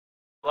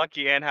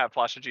lucky and have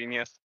Flash of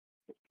Genius.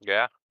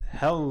 Yeah.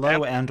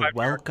 Hello and my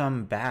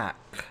welcome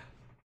back.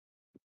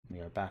 We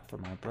are back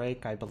from our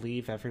break. I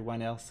believe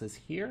everyone else is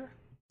here.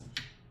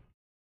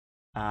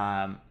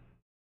 Thank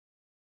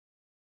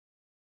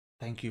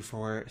you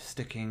for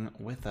sticking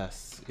with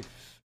us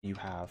if you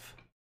have.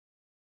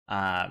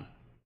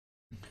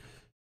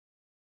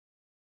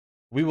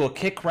 We will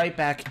kick right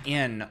back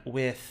in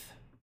with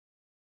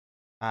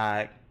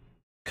a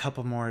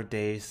couple more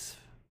days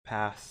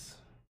pass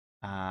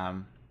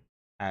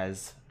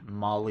as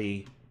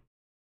Molly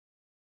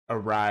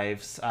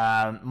arrives.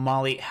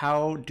 Molly,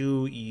 how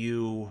do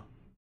you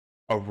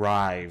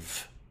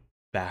arrive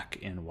back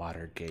in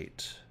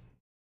Watergate,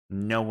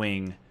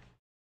 knowing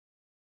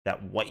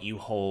that what you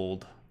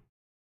hold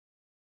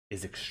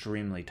is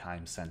extremely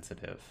time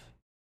sensitive,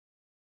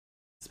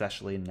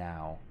 especially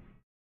now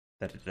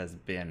that it has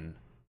been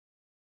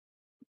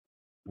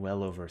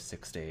well over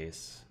 6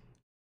 days,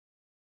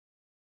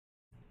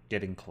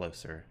 getting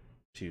closer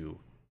to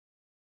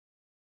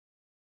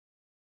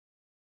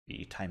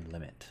the time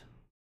limit?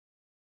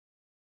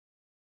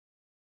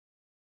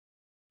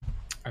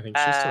 I think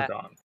she's still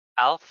gone.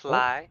 I'll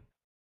fly.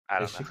 I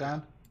don't Is know. she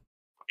gone?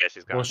 Yeah,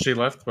 she's gone. Well, she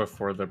left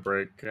before the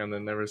break and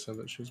then never said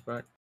that she was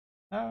back.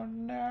 Oh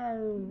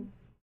no.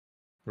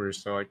 We were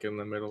still like in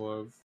the middle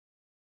of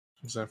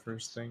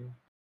Zephyr's thing.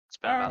 It's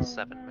been about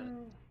 7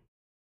 minutes.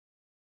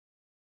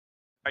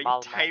 Are you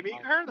timing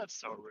her? That's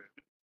so rude.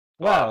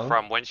 Well,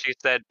 from when she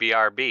said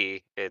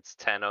BRB, it's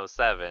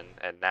 10:07,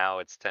 and now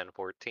it's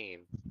 10:14.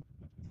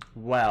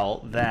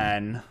 well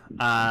then,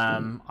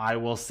 I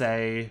will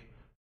say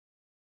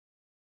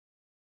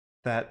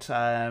that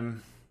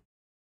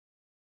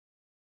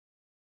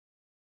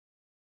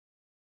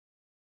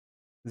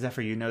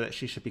Zephyr, you know that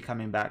she should be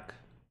coming back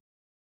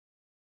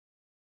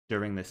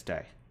during this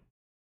day.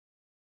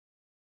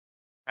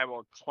 I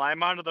will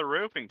climb onto the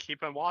roof and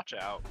keep a watch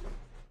out.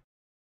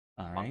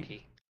 All right.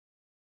 Monkey.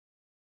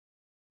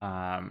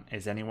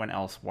 Is anyone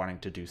else wanting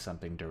to do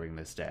something during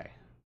this day?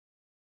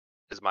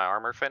 Is my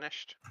armor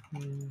finished?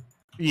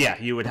 Yeah,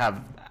 you would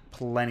have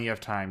plenty of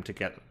time to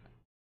get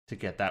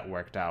that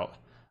worked out.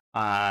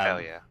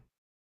 Hell yeah.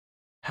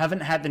 Haven't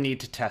had the need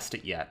to test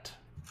it yet.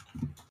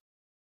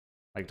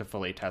 Like to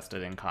fully test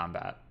it in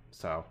combat.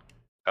 So.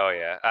 Oh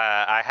yeah.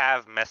 I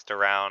have messed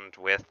around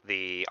with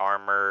the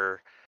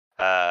armor,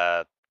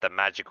 the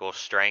magical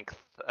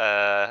strength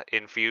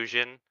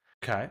infusion.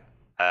 Okay.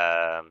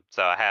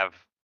 So I have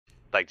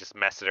like just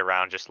messed it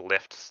around, just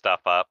lift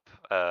stuff up.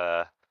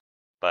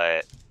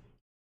 But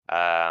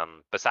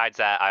besides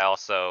that, I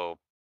also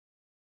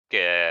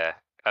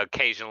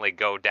occasionally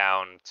go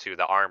down to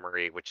the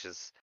armory, which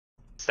is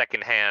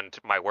secondhand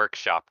my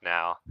workshop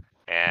now,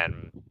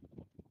 and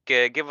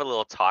give a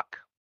little talk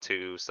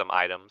to some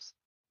items.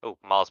 Oh,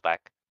 Maul's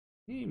back.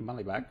 Hey,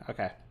 Molly back.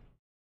 Okay.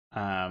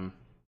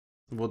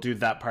 We'll do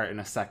that part in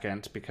a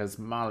second because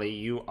Molly,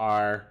 you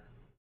are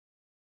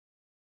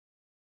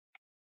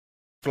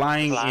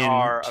flying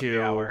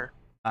into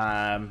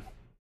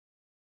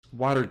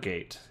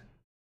Watergate.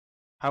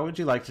 How would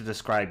you like to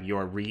describe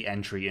your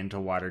re-entry into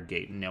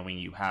Watergate, knowing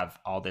you have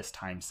all this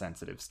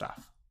time-sensitive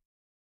stuff?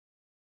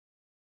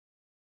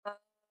 Up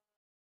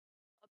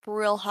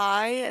real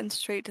high and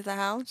straight to the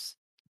house.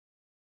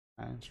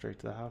 And straight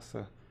to the house.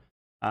 So,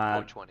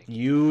 420.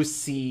 you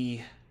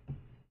see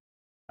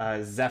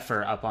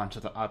Zephyr up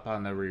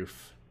on the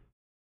roof,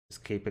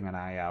 just keeping an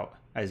eye out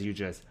as you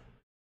just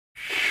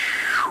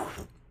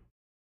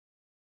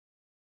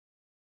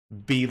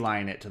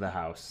beeline it to the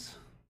house.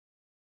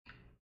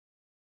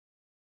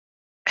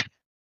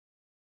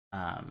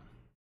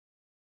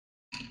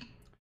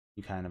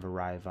 You kind of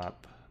arrive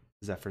up.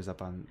 Zephyr's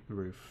up on the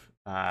roof.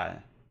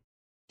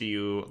 Do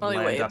you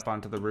land up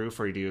onto the roof,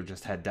 or do you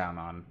just head down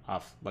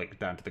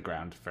down to the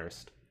ground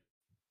first?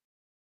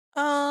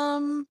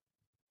 I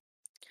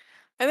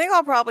think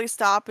I'll probably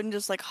stop and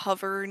just like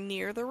hover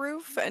near the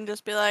roof and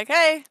just be like,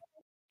 "Hey,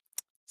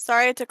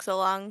 sorry it took so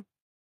long."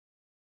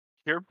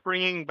 You're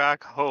bringing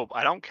back hope.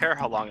 I don't care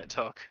how long it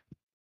took.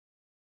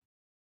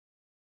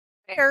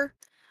 Fair.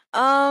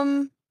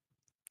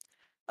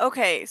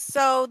 Okay,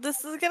 so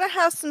this is gonna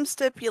have some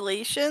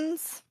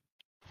stipulations.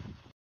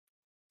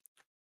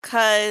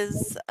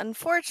 Cause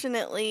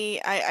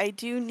unfortunately, I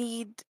do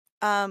need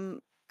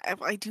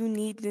I do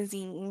need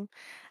Nazim,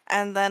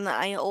 and then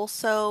I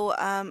also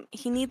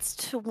he needs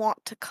to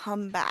want to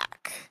come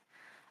back,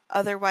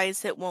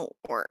 otherwise it won't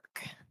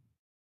work.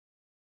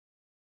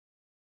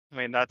 I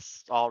mean,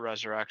 that's all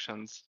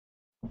resurrections.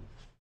 I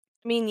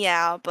mean,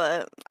 yeah,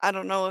 but I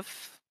don't know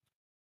if.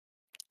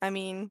 I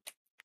mean,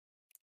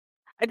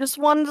 I just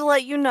wanted to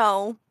let you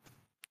know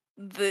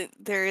that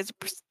there is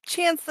a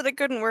chance that it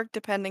couldn't work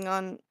depending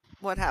on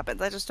what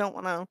happens. I just don't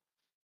want to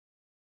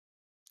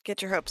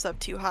get your hopes up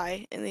too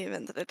high in the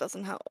event that it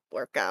doesn't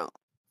work out.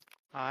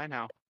 I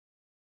know.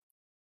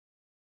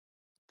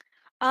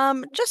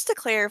 Just to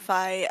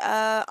clarify,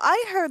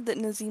 I heard that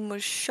Nazim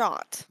was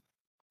shot.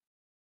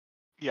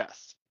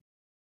 Yes.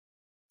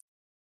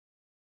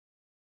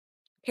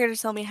 Care to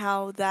tell me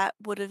how that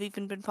would have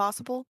even been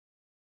possible?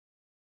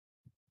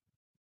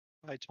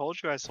 I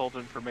told you I sold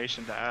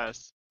information to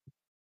S.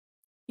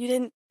 You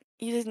didn't.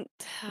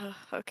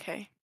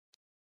 Okay.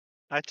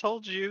 I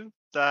told you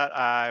that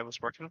I was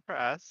working for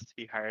S.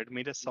 He hired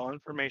me to sell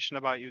information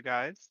about you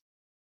guys.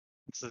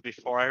 This is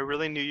before I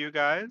really knew you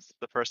guys.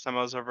 The first time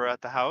I was over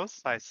at the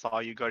house, I saw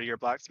you go to your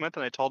blacksmith,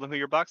 and I told him who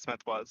your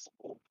blacksmith was.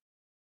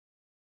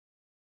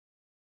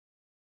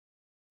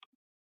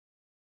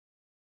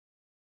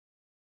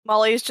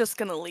 Molly's just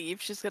gonna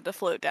leave. She's gonna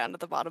float down to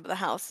the bottom of the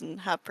house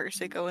and have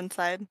Percy go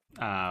inside.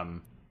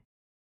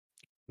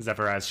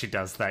 Zephyr, as she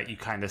does that, you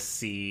kind of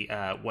see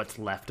what's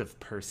left of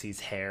Percy's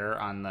hair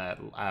on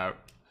the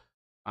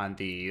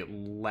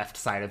left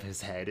side of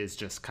his head is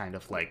just kind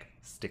of like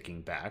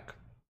sticking back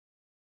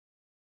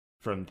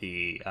from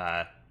the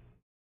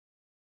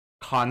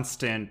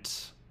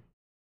constant,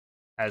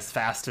 as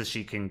fast as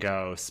she can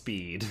go,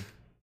 speed.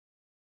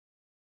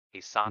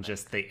 He's Sonic.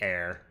 Just the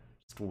air,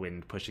 just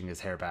wind pushing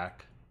his hair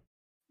back.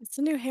 It's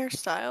a new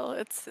hairstyle.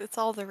 It's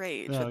all the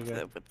rage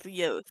with the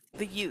youth,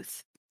 the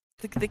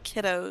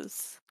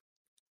kiddos,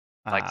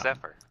 like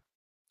Zephyr,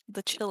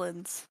 the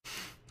chillins.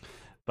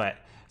 But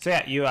so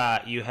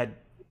yeah, you head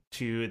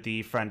to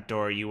the front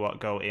door. You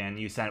go in.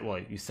 You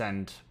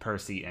send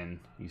Percy in.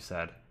 You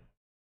said.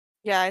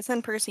 Yeah, I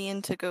sent Percy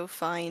in to go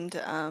find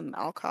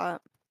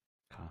Alcott.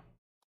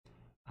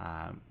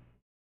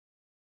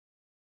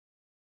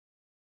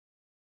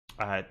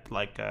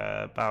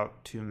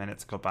 About 2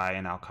 minutes go by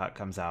and Alcott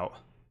comes out.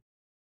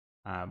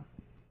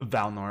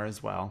 Valnor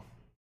as well.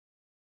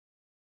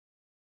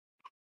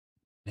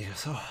 And he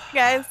goes, "Oh,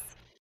 guys,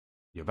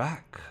 you're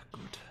back.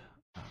 Good."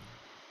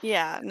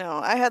 Yeah, no,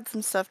 I had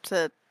some stuff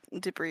to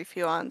debrief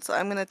you on, so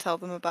I'm gonna tell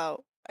them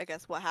about, I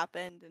guess, what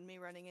happened and me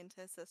running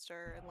into his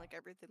sister and like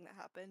everything that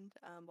happened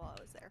while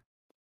I was there.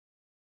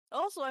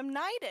 Also, I'm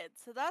knighted,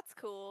 so that's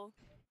cool.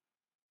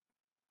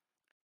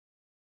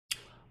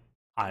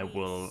 I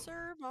will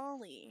Sir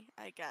Molly,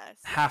 I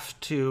guess. have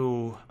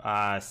to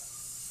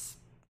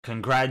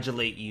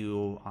congratulate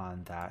you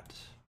on that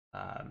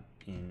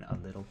in a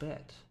little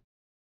bit.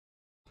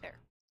 There.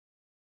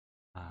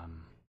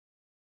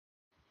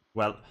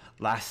 Well,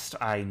 last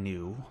I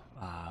knew,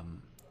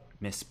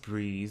 Miss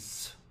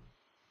Breeze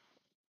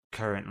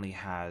currently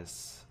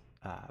has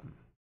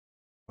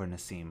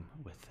Nassim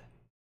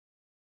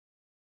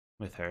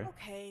with her.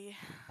 Okay.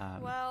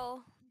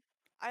 Well,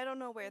 I don't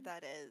know where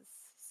that is,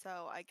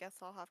 so I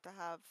guess I'll have to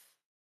have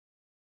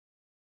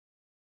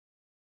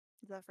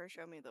Zephyr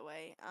show me the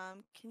way.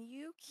 Can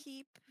you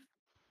keep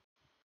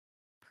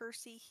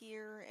Percy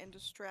here and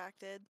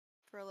distracted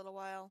for a little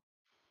while?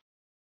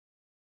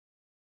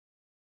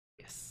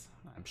 Yes,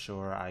 I'm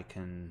sure I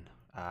can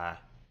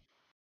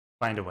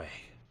find a way.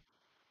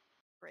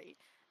 Great.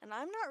 And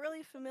I'm not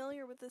really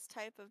familiar with this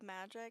type of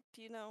magic.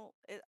 Do you know?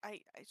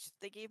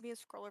 They gave me a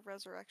scroll of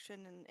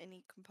resurrection and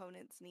any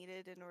components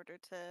needed in order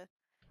to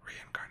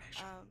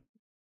reincarnation.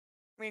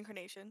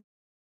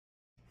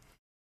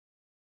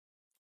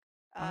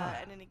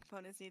 And any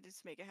components needed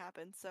to make it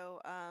happen.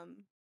 So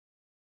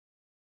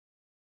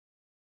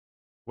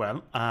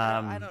well,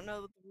 I don't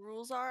know what the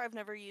rules are. I've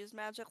never used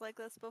magic like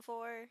this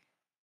before.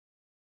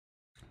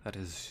 That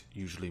is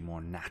usually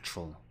more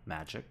natural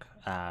magic.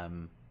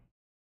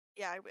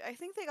 Yeah, I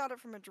think they got it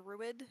from a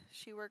druid.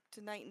 She worked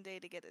night and day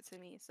to get it to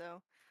me,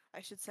 so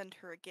I should send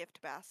her a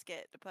gift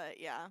basket, but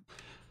yeah.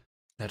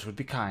 That would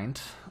be kind.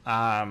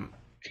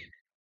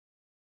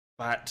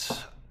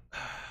 But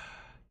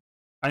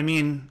I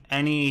mean,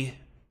 any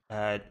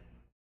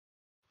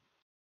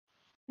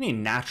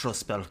natural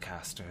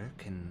spellcaster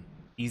can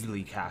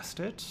easily cast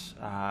it.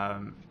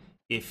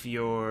 If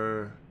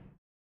you're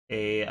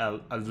a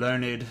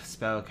learned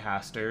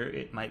spellcaster,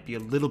 it might be a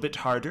little bit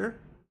harder,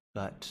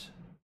 but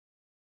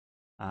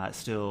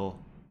still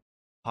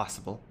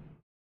possible.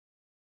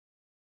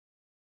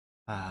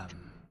 Okay.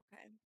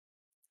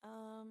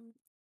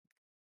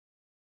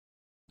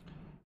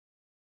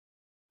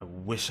 I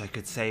wish I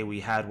could say we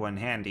had one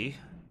handy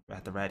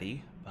at the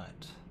ready,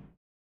 but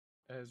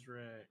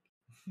Ezric.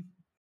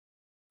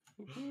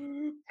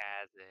 Kaz'icks.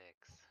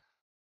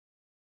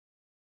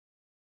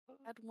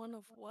 Had one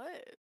of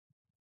what?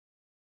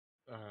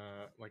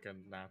 Like a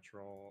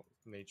natural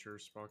nature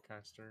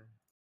spellcaster.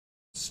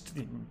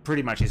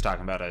 Pretty much he's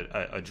talking about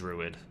a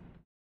druid.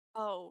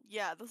 Oh,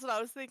 yeah, that's what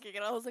I was thinking,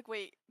 and I was like,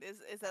 wait, is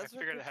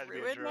figured it Ezric had a to be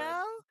a druid druid.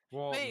 now?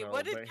 Well, Wait, no,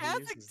 what did but he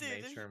Kaz'icks uses do?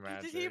 nature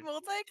Did he magic.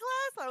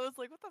 multi-class? I was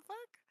like, what the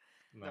fuck?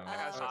 No, It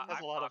has a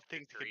lot of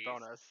things to get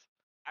bonus.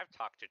 I've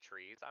talked to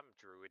trees. I'm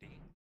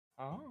druidy.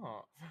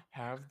 Oh,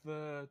 have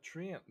the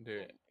treant do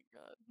it. Oh my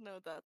god, no,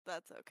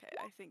 that's okay.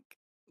 I think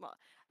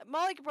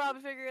Molly could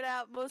probably figure it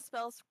out. Most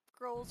spell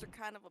scrolls are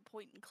kind of a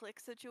point-and-click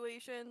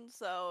situation,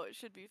 so it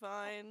should be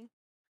fine.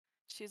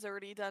 She's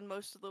already done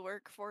most of the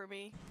work for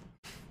me.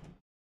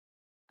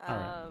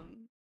 Alright.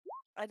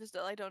 I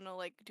don't know,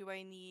 like, do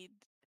I need...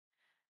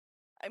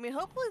 I mean,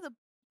 hopefully the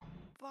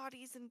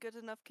body's in good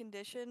enough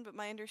condition, but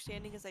my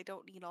understanding is I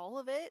don't need all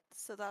of it,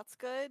 so that's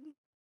good,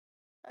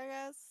 I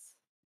guess.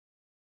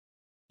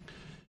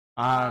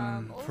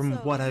 From Also,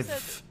 what you I've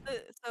said,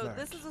 so learned.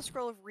 this is a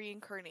scroll of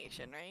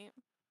reincarnation, right?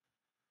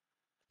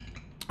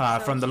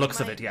 From the he looks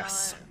of might it,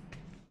 yes. not-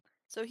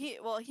 So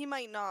he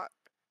might not,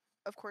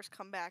 of course,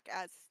 come back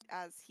as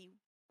he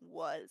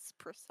was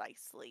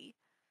precisely.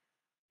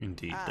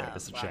 Indeed, there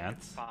is a Back, it's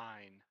chance.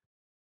 fine.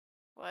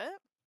 What?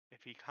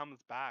 If he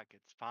comes back,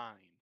 it's fine.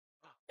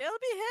 It'll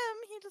be him.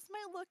 He just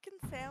might look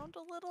and sound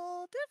a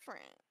little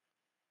different.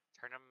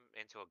 Turn him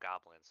into a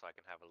goblin so I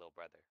can have a little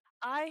brother.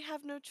 I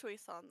have no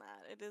choice on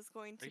that. It is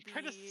going Are to you be.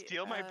 trying to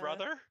steal my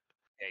brother?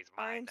 Yeah, he's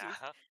mine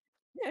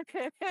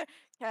RNG. now.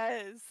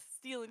 Guys,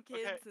 stealing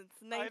kids Okay, since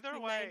either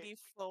way-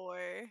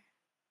 1994.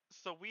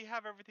 So we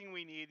have everything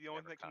we need. The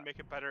only Never thing that can caught. make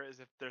it better is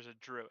if there's a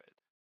druid.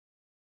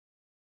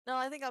 No,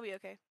 I think I'll be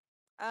okay.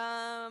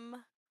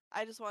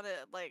 I just wanted,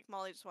 like,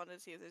 Molly just wanted to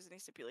see if there's any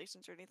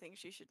stipulations or anything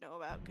she should know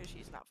about because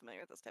she's not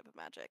familiar with this type of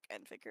magic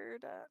and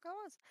figured, go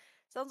on.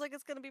 Sounds like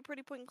it's gonna be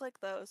pretty point and click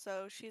though,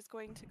 so she's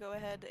going to go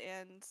ahead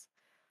and,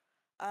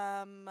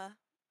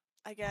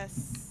 I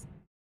guess,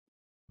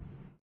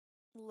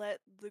 let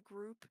the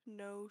group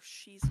know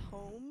she's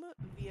home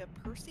via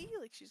Percy.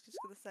 Like, she's just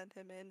gonna send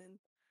him in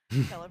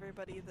and tell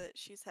everybody that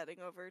she's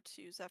heading over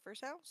to Zephyr's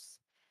house.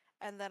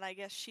 And then I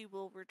guess she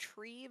will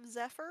retrieve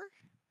Zephyr.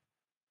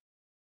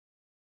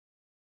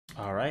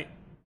 All right.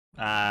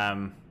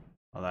 Hold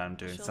on, I'm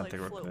doing She'll something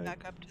like real float quick.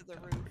 back up to the There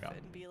we roof go.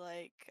 and be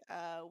like,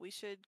 we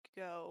should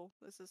go.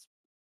 This is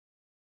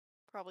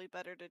probably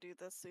better to do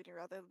this sooner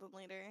rather than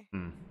later.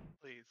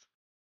 Please.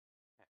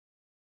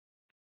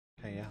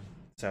 Okay, yeah.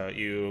 So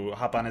you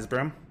hop on his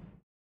broom?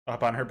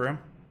 Hop on her broom?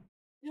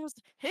 It was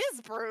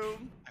his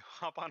broom. I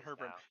hop on her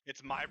broom. Now.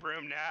 It's my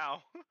broom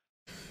now.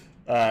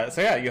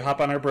 So yeah, you hop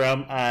on her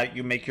broom.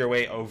 You make your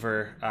way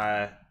over.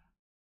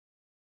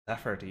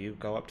 Zephyr, do you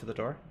go up to the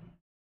door?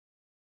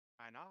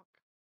 I knock.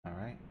 All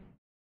right.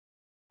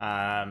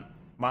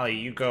 Molly,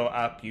 you go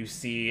up. You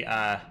see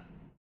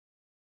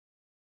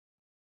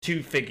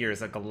two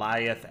figures, a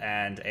Goliath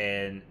and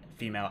a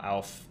female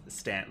elf,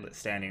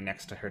 standing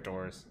next to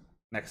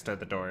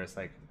the doors,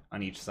 like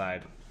on each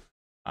side.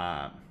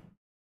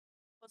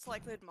 What's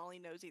likely that Molly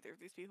knows either of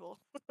these people?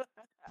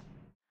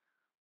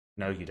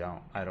 No, you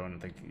don't. I don't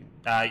think.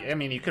 I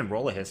mean, you can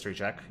roll a history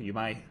check. You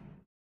might. I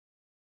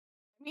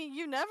mean,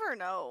 you never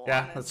know.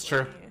 Yeah, that's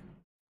true. honestly.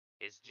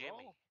 Is Jimmy.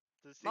 Roll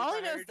to see if Molly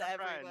I knows hired your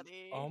friend.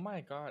 everybody. Oh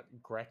my god,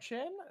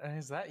 Gretchen?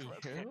 Is that you?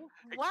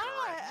 Wow,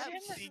 I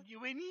haven't seen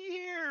you in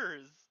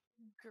years.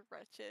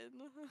 Gretchen.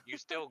 You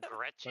still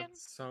Gretchen?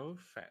 That's so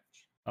fetch.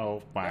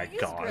 Oh my Don't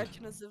use god.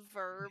 Gretchen as a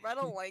verb. I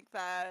don't like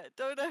that.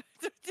 Don't do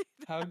that.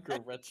 How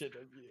Gretchen of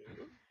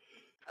you.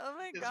 Oh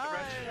my Is god.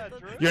 Gretchen a that's-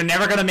 druid? You're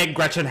never gonna make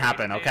Gretchen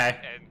happen, Name okay?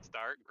 And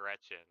start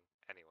Gretchen.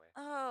 Anyway.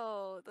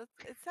 Oh,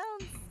 it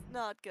sounds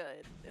not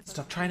good. if I'm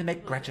Stop trying to make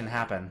completely Gretchen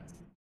happen. honest.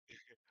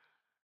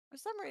 For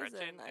some reason,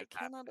 Gretchen I is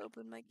cannot happening.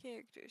 open my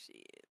character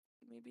sheet.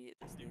 Maybe it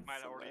just You needs might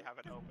to already load. have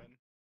it open.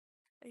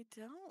 I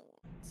don't.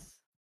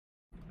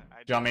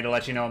 I Do you want me to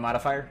let you know a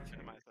modifier?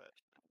 minimize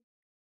it.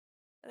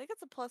 I think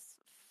it's a +5.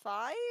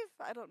 I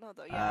don't know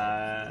though.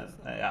 Yeah.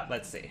 Yeah,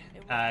 let's see.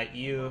 It won't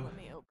You let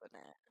me open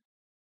it.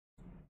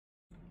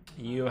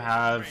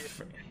 have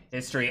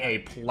history a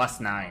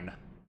 +9.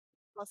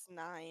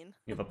 +9.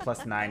 You have a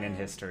 +9 in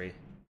history.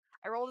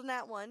 I rolled a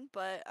nat 1,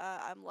 but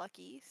I'm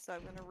lucky, so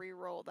I'm gonna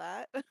re-roll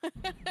that.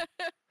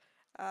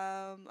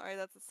 Alright,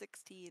 that's a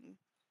 16.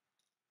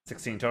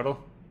 16 total?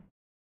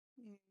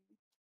 Mm.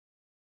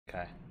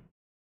 Okay.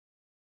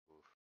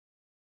 Oof.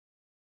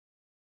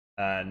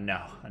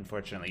 No,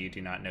 unfortunately, you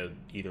do not know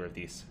either of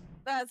these.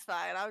 That's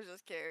fine. I was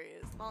just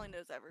curious. Molly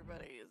knows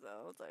everybody,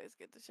 so it's always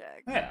good to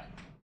check. Yeah.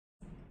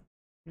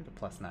 You have a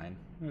 +9.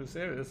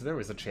 There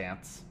was a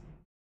chance.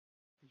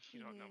 You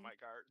don't know Mhm. my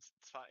guards.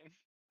 It's fine.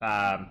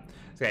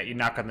 So yeah, you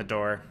knock on the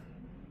door.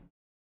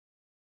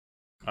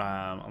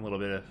 A little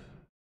bit of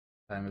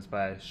time goes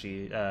by.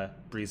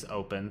 Breeze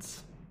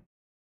opens.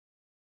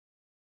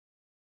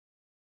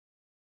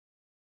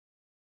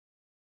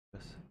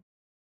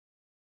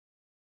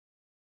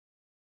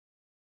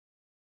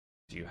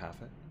 Do you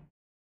have it?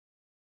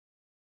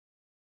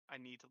 I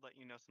need to let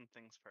you know some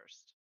things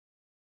first.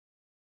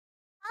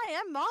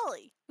 Hi, I'm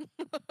Molly.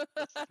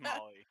 This is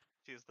Molly.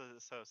 She's the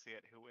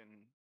associate who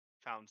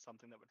found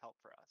something that would help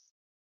for us.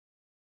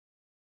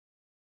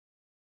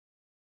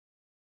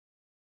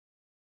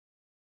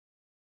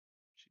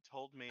 She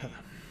told me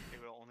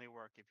it will only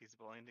work if he's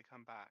willing to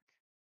come back,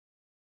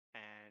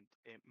 and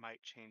it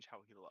might change how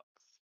he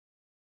looks.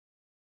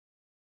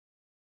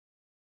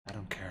 I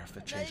don't care if it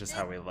That changes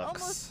how he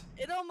looks.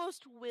 It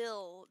almost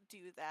will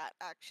do that,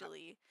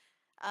 actually.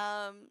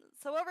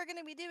 So what we're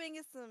gonna be doing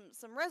is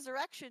some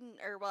resurrection,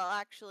 or well,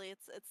 actually,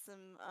 it's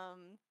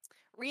some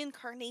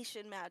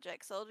reincarnation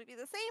magic. So it'll be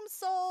the same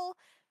soul,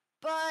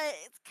 but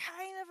it's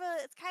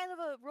kind of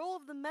a roll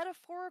of the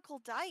metaphorical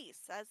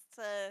dice as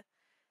to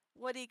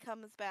what he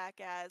comes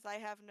back as. I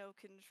have no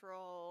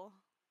control.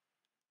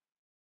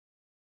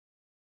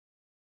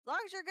 As long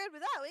as you're good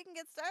with that, we can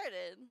get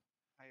started.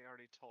 I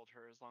already told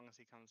her as long as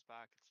he comes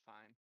back, it's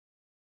fine.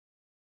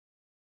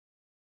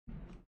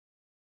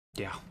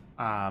 Yeah.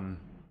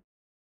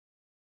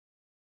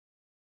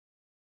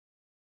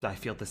 I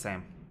feel the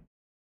same.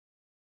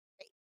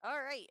 All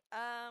right.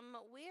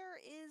 Where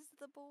is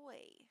the boy?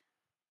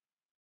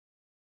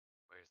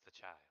 Where's the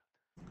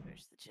child?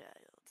 Where's the child?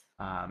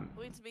 Um,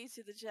 Point me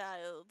to the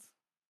child.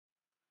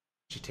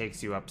 she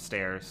takes you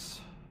upstairs.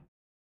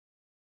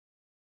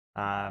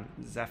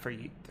 Zephyr,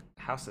 the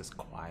house is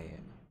quiet.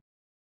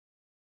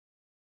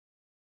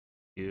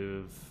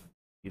 You've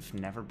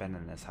never been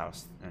in this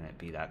house and it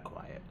be that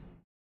quiet.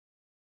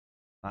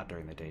 Not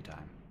during the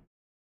daytime.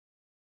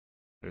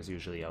 There's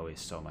usually always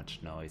so much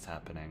noise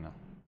happening.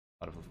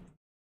 A lot of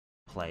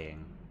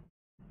playing,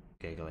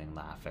 giggling,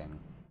 laughing,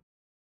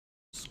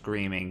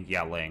 screaming,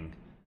 yelling.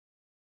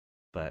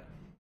 But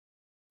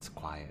it's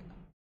quiet.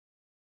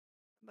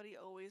 Somebody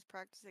always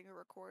practicing a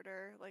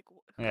recorder. Like,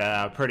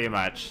 Yeah, pretty who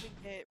much. even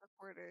get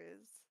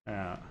recorders?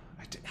 Yeah.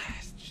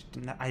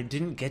 I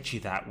didn't get you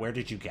that. Where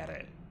did you get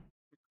it?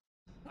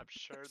 I'm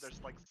sure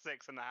there's like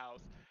 6 in the house.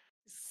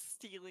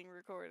 Stealing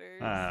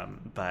recorders.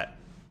 But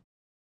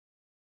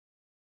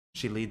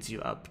she leads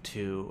you up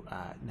to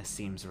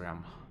Nassim's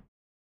room.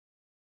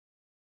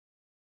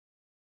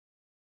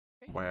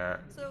 Okay. Where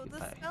So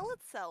the spell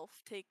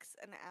itself takes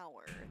an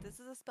hour. This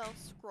is a spell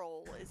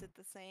scroll. Is it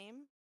the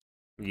same?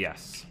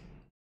 Yes.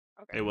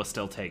 Okay. It will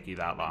still take you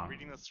that I've been long.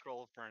 reading the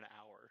scroll for an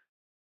hour.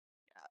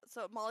 Yeah.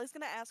 So Molly's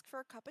gonna ask for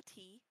a cup of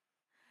tea,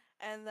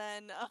 and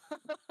then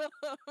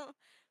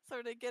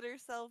sort of get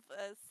herself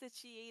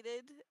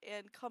situated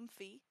and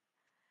comfy,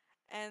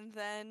 and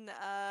then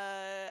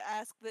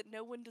ask that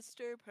no one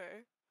disturb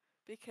her,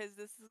 because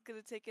this is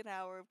gonna take an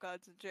hour of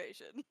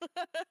concentration.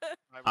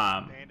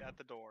 I will stand at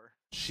the door.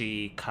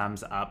 She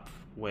comes up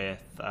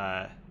with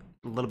a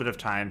little bit of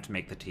time to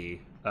make the tea,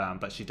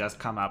 but she does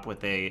come up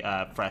with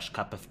a fresh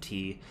cup of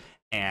tea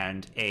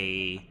and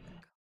a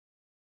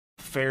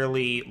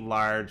fairly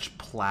large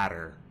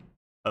platter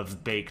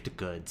of baked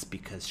goods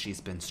because she's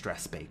been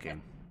stress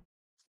baking.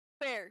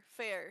 Fair.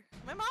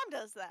 My mom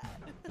does that.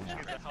 The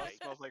house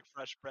smells like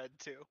fresh bread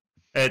too.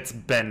 It's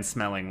been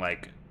smelling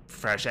like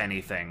fresh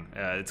anything.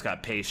 It's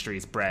got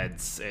pastries,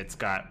 breads, it's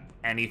got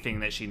anything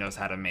that she knows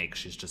how to make,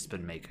 she's just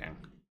been making.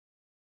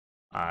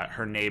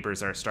 Her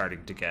neighbors are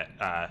starting to get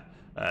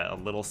a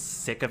little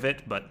sick of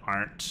it, but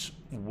aren't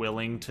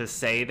willing to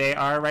say they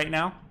are right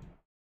now.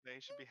 They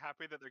should be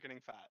happy that they're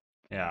getting fat.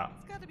 Yeah.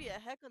 It's got to be a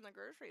heck on the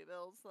grocery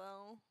bills,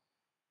 though.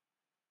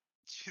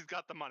 She's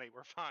got the money.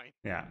 We're fine.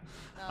 Yeah.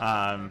 No,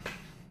 I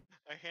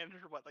handed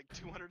her what, like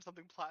 200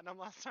 something platinum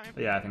last time?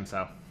 Yeah, I think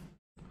so.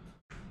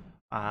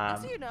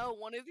 just so you know,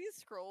 one of these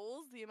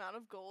scrolls, the amount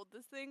of gold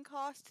this thing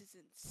costs is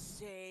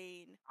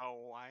insane.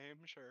 Oh, I am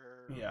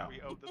sure. Yeah.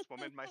 We owe this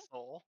woman my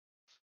soul.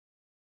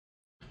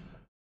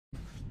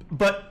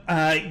 But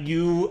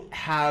you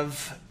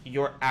have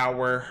your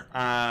hour.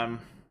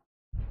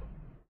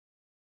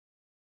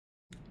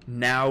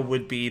 Now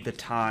would be the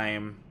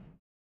time,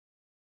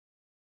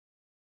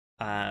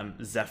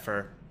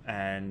 Zephyr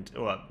and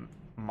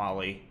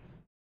Molly.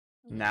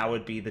 Now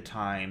would be the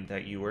time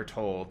that you were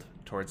told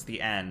towards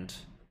the end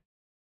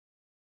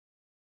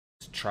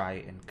to try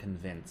and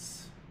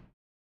convince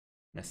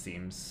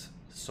Nassim's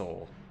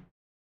soul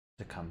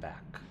to come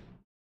back.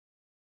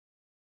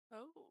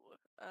 Oh,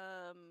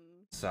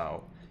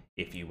 So,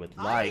 if you would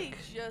like,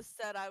 I just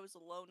said I was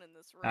alone in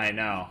this room. I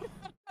know.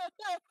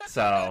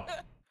 So,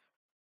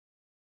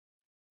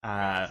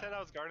 I said I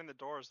was guarding the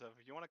doors, so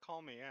if you want to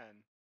call me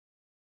in.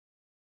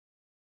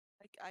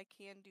 I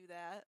can do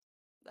that.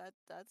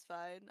 That's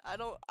fine. I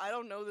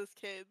don't know this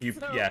kid. you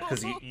So. yeah,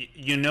 because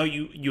you know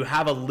you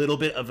have a little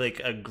bit of like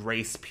a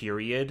grace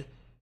period.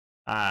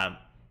 To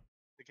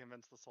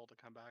convince the soul to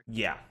come back.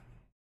 Yeah.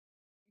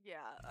 Yeah,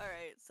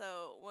 alright,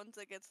 so once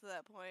it gets to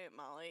that point,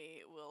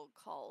 Molly will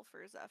call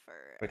for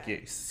Zephyr. Like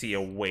you see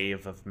a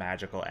wave of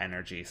magical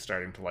energy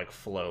starting to like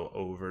flow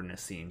over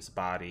Nassim's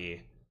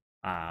body,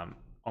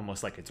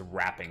 almost like it's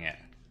wrapping it.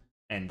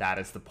 And that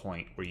is the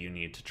point where you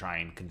need to try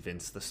and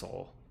convince the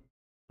soul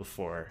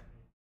before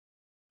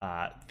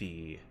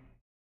the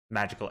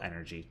magical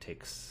energy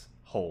takes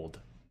hold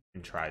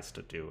and tries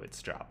to do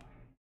its job.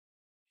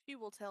 She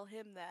will tell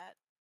him that.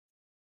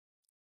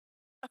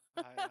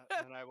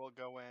 Then I will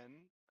go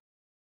in.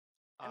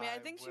 I mean, I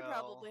think she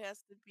probably has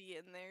to be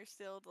in there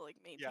still to like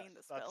maintain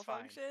the spell that's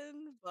fine.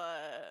 function,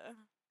 but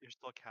You're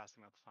still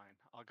casting, that's fine.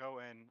 I'll go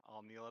in,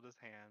 I'll kneel at his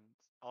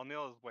hands. I'll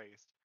kneel at his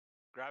waist.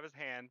 Grab his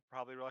hand,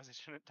 probably realize I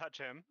shouldn't touch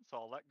him, so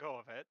I'll let go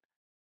of it.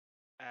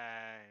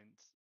 And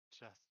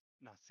just,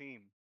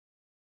 Nassim,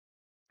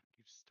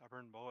 you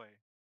stubborn boy.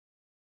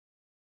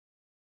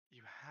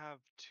 You have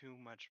too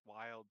much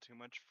wild, too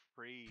much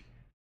free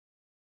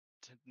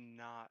to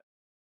not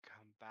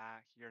come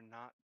back. You're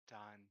not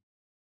done.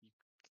 You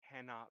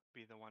cannot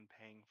be the one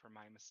paying for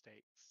my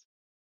mistakes.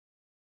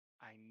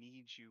 I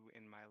need you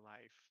in my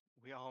life.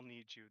 We all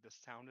need you. The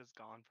sound is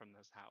gone from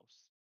this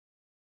house.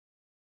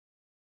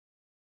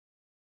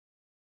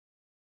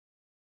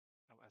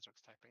 Oh,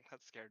 Ezric's typing.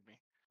 That scared me.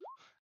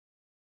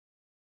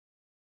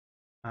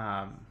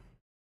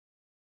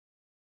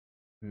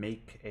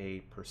 Make a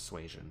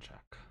persuasion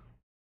check.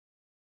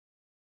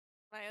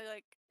 Can I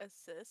like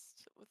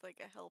assist with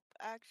like a help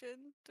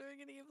action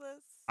during any of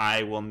this?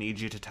 I will need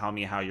you to tell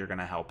me how you're going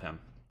to help him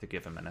to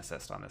give him an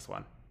assist on this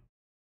one.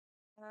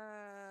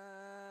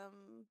 Oh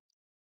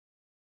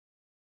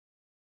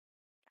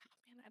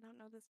man, I don't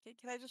know this kid.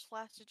 Can I just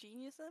flash to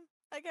genius him?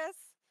 I guess.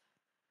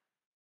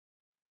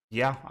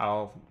 Yeah,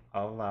 I'll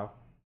allow.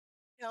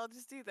 Yeah, I'll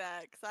just do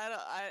that because I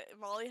don't.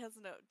 Molly has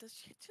no.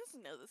 She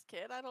doesn't know this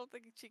kid. I don't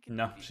think she can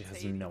No, maybe she has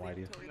say no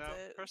anything idea. towards No,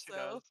 it. Percy So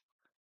does.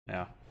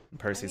 Yeah, I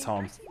Percy's mean,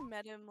 home. Percy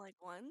met him like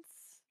once,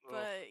 Ugh.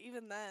 but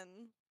even then,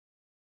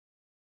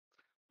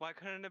 Why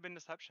couldn't it have been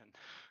deception?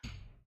 I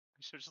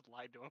should have just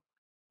lied to him.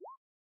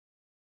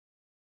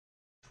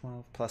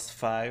 12 plus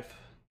 5.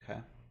 Okay.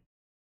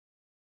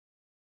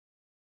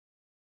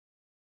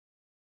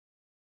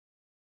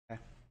 Okay.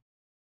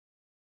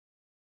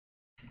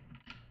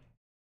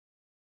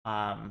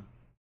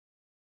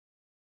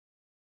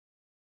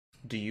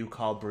 Do you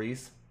call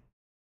Breeze?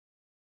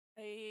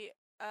 I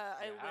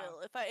Yeah.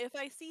 will. If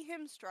I see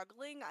him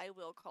struggling, I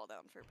will call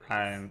down for Breeze.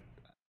 And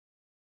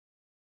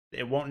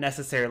it won't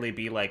necessarily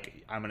be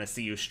like I'm gonna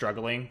see you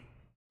struggling.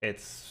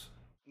 It's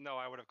No,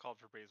 I would have called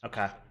for Breeze.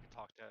 Okay. So we could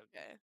talk to.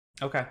 Okay.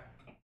 okay.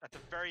 At the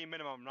very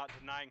minimum, I'm not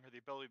denying her the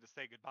ability to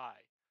say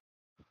goodbye.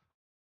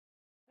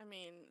 I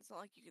mean, it's not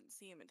like you can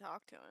see him and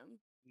talk to him.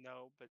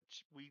 No, but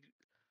we.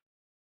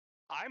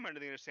 I'm under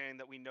the understanding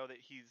that we know that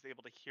he's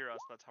able to hear us.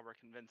 That's how we're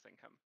convincing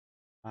him.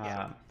 Yeah. So Um, at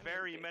I the mean,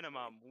 very basically.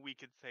 minimum, we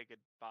could say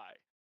goodbye.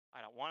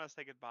 I don't want to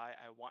say goodbye.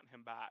 I want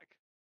him back.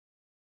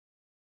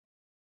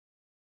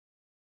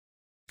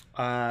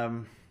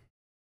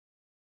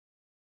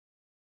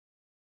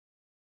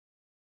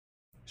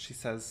 she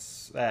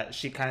says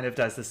she kind of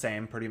does the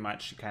same pretty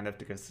much. She kind of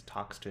just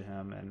talks to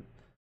him and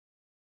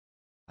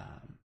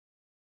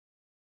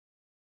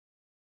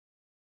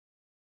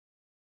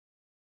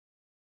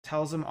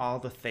tells him all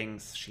the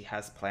things she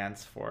has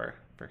plans for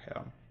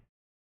him.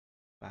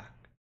 Back.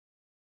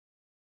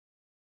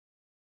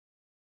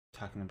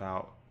 Talking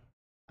about,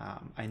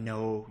 I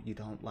know you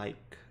don't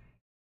like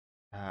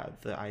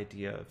the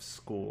idea of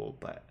school,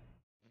 but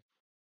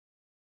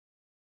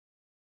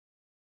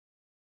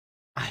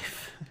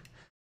I've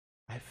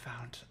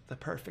found the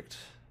perfect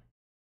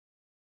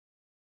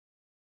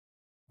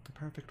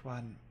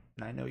one,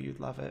 and I know you'd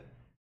love it.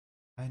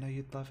 I know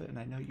you'd love it, and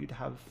I know you'd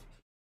have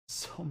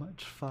so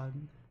much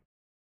fun,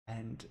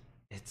 and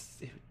it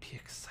would be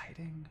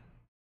exciting.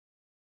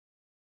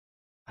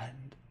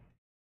 And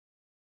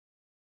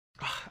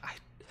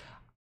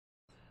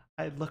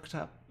I looked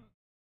up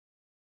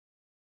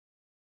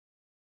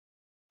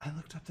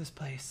this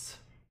place.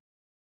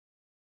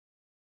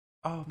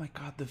 Oh my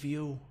god, the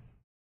view.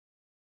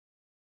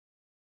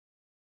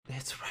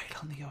 It's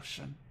right on the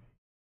ocean.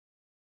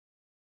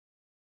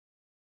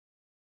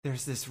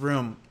 There's this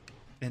room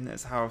in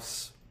this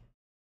house.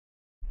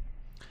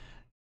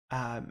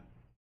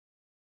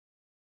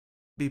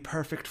 Be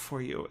perfect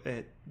for you.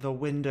 The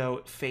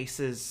window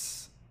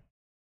faces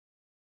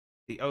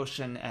the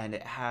ocean, and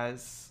it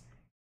has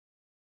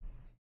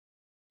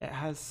a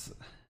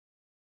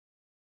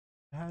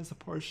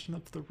portion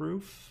of the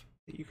roof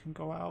that you can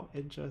go out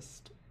and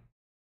just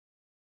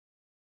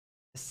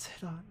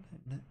sit on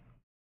and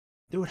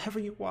do whatever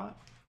you want.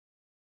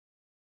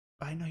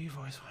 I know you've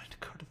always wanted to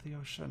go to the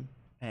ocean,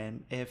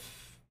 and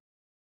if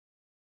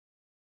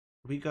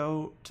we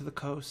go to the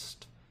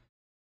coast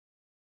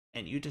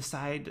and you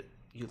decide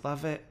you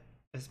love it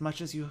as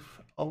much as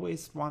you've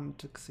always wanted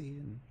to see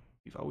and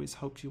you've always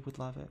hoped you would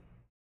love it,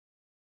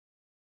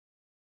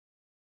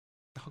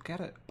 I'll get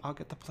it. I'll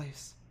get the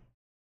place.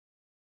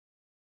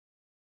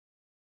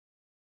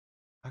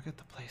 I'll get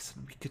the place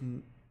and we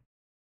can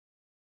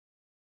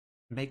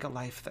make a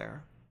life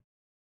there.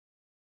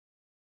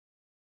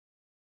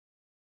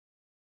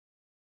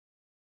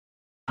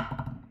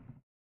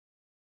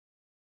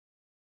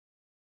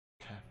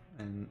 Okay.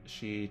 And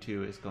she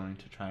too is going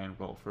to try and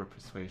roll for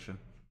persuasion.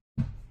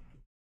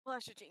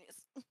 Flash of genius.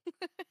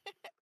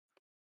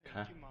 Okay.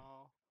 Thank you,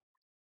 Mal.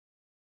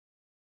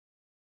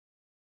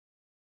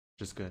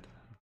 Which is good.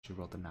 She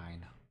rolled a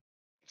 9.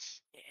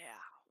 Yeah.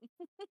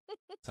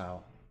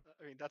 So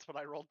I mean, that's what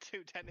I rolled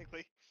too,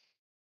 technically.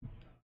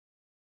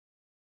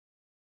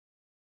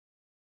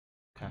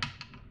 okay.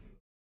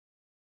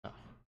 So.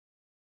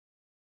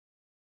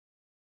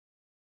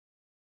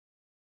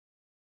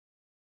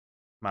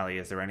 Molly,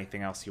 is there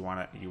anything else you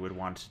would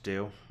want to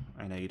do?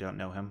 I know you don't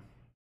know him.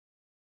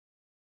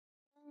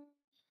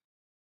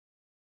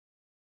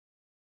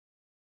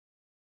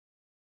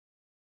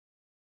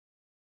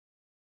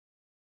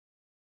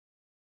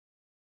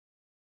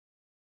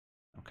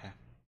 Okay.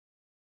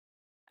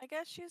 I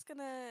guess she's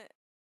gonna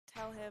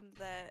tell him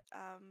that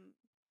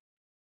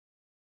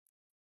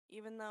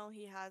even though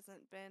he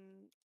hasn't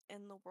been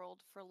in the world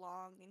for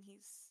long and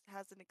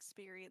hasn't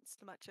experienced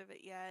much of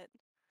it yet,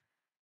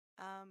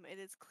 it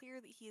is clear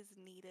that he is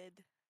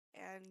needed,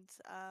 and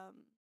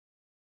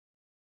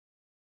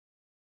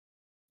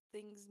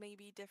things may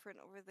be different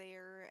over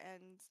there,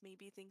 and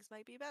maybe things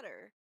might be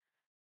better.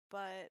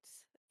 but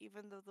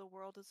even though the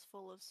world is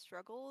full of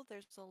struggle,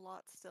 there's a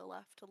lot still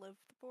left to live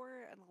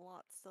for and a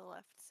lot still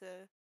left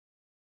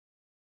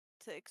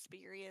to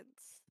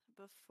experience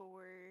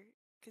before,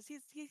 because he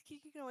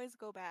can always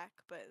go back,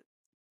 but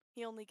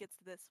he only gets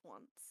this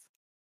once.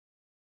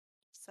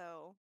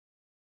 So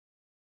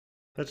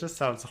That just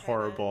sounds try to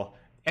horrible.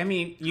 I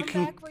mean, you come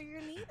can back where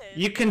you're needed.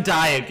 you can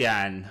die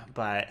again,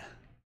 but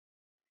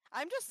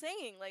I'm just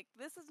saying, like,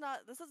 this is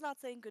not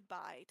saying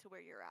goodbye to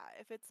where you're at.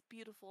 If it's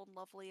beautiful and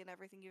lovely and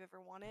everything you've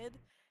ever wanted,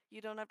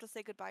 you don't have to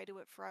say goodbye to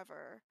it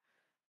forever.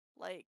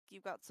 Like,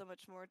 you've got so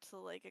much more to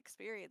like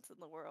experience in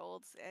the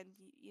world, and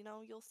you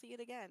know you'll see it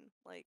again.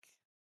 Like,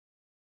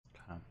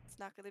 it's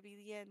not gonna be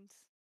the end.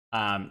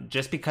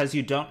 just because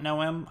you don't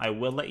know him, I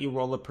will let you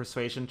roll a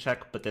persuasion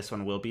check, but this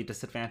one will be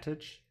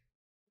disadvantage.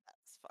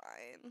 That's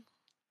fine.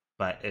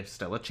 But it's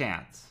still a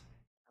chance.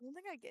 I don't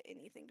think I get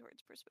anything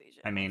towards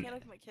persuasion. I mean, can't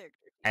open my character.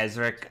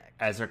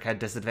 Ezric had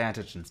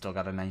disadvantage and still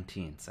got a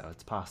 19, so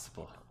it's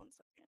possible. Hold on 1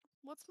 second.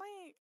 What's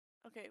my?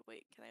 Okay,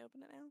 wait. Can I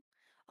open it now?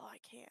 Oh, I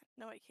can't.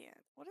 No, I can't.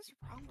 What is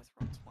wrong with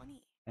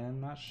Roll20?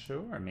 I'm not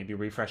sure. Maybe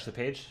refresh the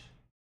page.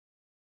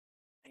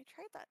 I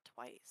tried that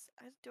twice.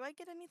 Do I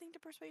get anything to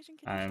persuasion?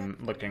 Can you I'm check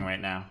for looking me? right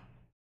now.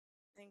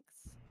 Thanks.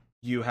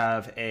 You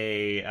have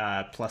a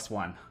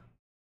 +1.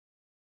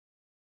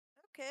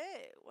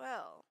 Okay.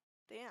 Well,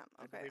 damn.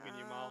 I Okay. believe in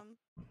you, Mal.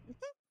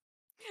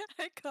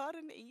 I got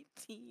an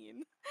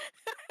 18.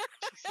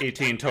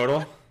 18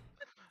 total.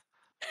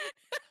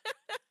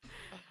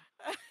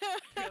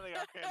 Really,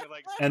 I kinda,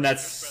 like, And spread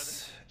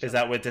that's each is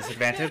that other. with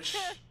disadvantage?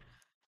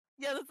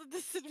 Yeah, that's a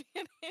disadvantage.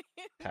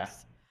 Okay.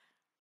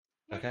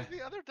 What Okay. is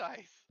the other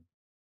dice?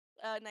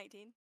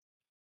 19.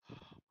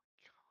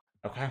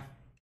 Okay.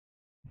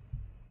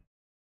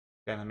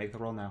 Gonna make the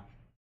roll now.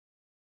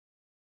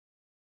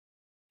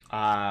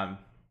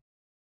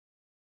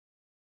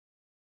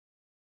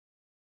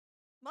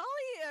 Molly,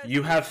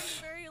 You have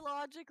very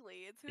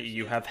logically. It's who she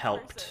you is have as a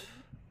helped. person.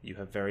 You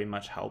have very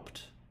much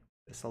helped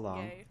this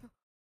along. Yay.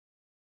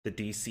 The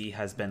DC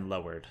has been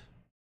lowered.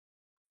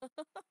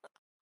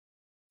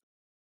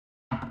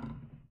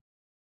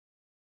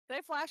 Can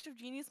I flash of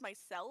genius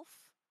myself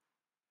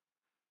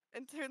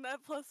and turn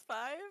that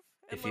 +5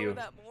 and If lower you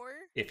that more?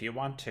 if you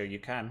want to, you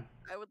can.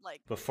 I would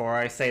like. Before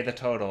I say the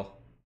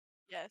total.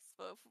 Yes,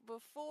 but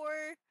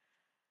before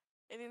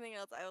anything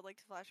else, I would like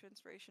to flash of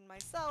inspiration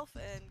myself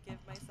and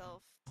give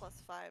myself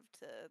 +5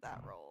 to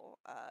that roll,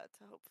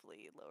 to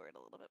hopefully lower it a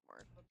little bit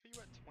more. I'll put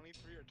you at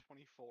 23 or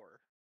 24.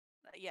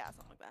 Yeah,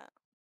 something like that.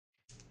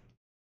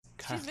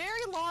 Okay. She's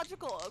very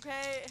logical,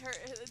 okay?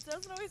 It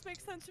doesn't always make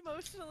sense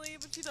emotionally,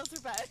 but she does her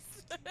best.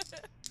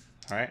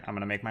 Alright, I'm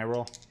gonna make my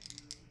roll.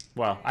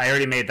 Well, I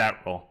already made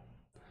that roll.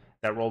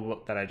 That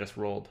roll that I just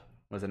rolled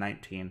was a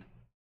 19.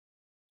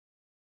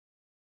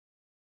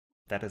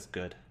 That is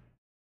good.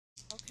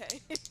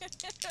 Okay.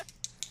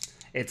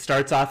 It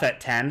starts off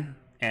at 10,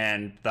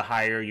 and the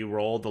higher you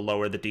roll, the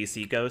lower the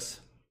DC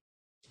goes.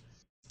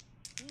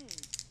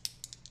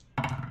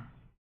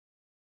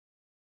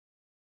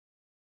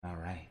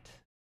 Alright.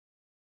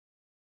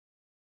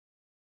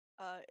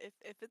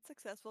 If it's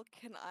successful,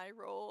 can I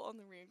roll on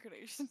the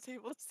reincarnation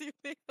table to see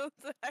what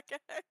the heck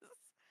it is?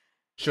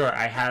 Sure,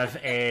 I have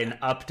an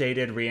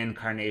updated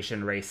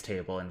reincarnation race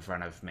table in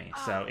front of me.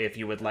 So if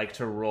you would like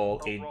to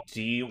roll a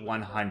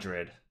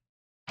D100.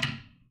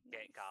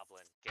 Get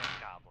goblin. Get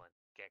goblin.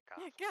 Get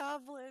goblin. Yeah,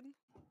 goblin.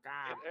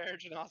 Get air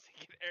genasi,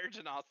 get air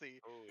genasi.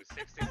 Ooh,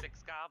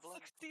 66 goblin.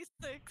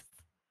 66.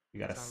 You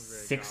got a Sounds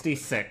very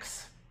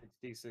 66.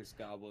 66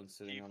 goblins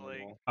sitting on the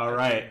Tiefling. wall.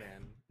 Alright.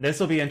 Man. This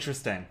will be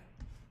interesting.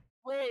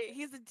 Wait,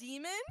 he's a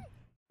demon?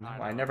 No,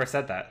 I never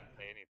said that.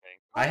 Say anything.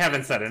 I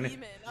haven't said anything.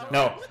 Demon. I was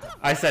No, like, what the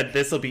I fuck? said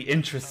this will be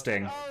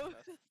interesting. Oh,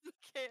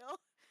 Mikhail.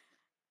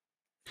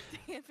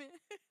 Damn it.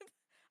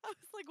 I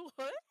was like,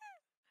 what?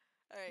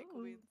 Alright,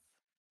 cool beans.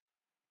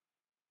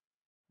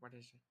 What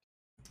is it?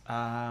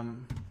 Tell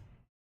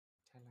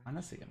us.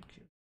 Honestly, I'm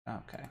cute.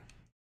 Okay.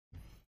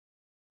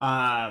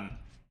 I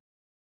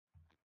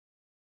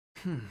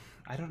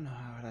don't know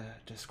how to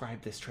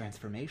describe this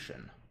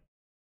transformation.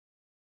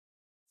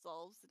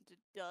 Dissolves into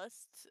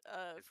dust,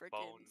 His freaking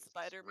bones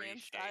Spider-Man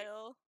reshape.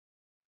 style.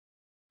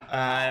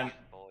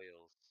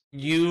 Boils.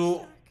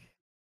 You.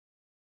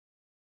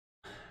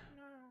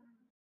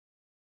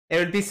 It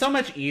would be so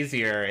much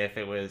easier if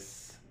it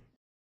was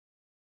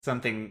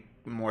something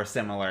more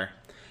similar.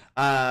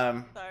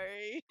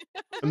 Sorry.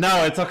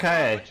 No, it's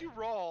okay. What'd you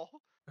roll?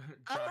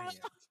 Giant.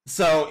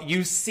 So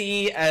you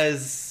see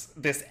as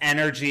this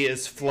energy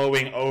is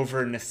flowing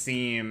over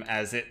Nassim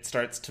as it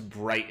starts to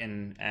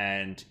brighten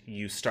and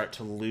you start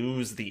to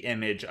lose the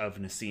image of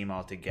Nassim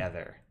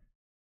altogether.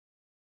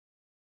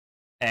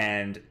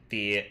 And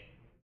the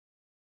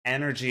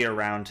energy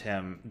around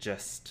him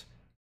just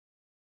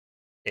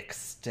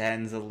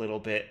extends a little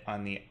bit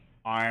on the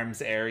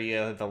arms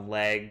area, the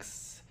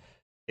legs.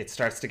 It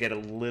starts to get a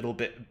little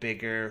bit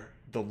bigger.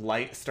 The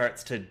light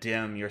starts to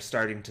dim. You're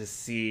starting to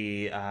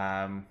see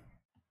a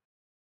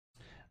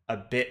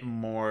bit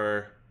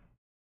more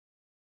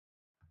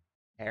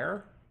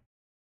hair.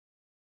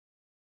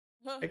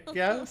 I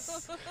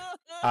guess.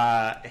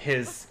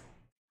 His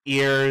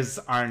ears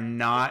are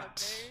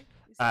not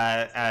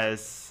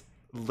as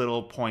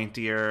little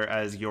pointier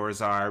as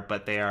yours are,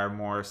 but they are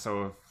more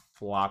so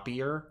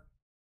floppier.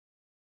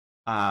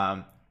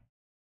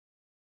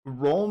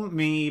 Roll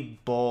me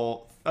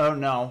both. Oh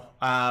no.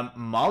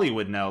 Molly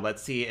would know.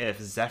 Let's see if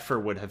Zephyr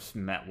would have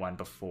met one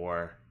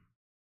before.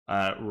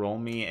 Roll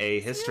me a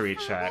history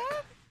check.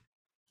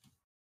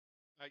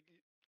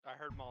 I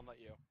heard Mom let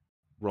you.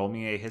 Roll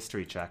me a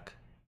history check.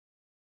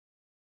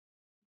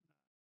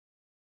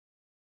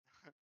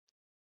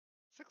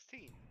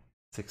 16.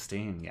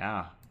 16,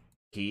 yeah.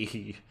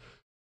 You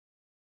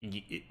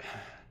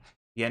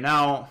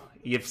know,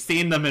 you've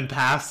seen them in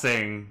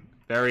passing,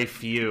 very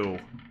few.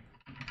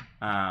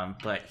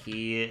 But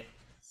he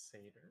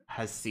Satyr.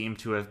 has seemed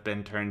to have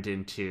been turned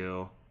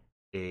into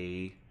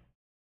a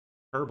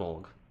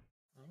Herbolg.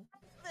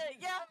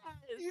 Yes!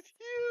 He's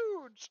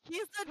huge!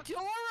 He's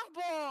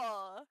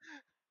adorable!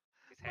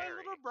 He's My hairy.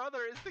 little brother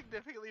is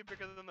significantly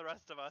bigger than the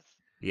rest of us.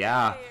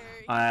 Yeah. Fair.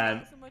 He's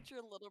not so much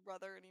your little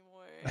brother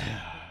anymore.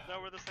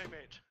 No, we're the same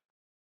age.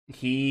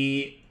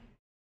 He.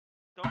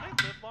 Don't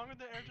they live longer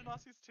than air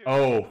genasi's too?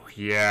 Oh,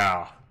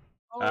 yeah.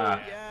 Oh, Uh,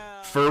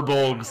 yeah.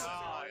 Furbolgs.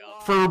 God.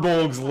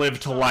 Furbolgs live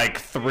to like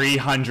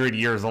 300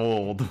 years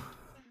old.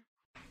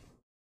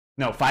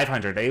 No,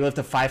 500. They live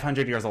to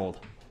 500 years old.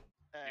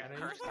 And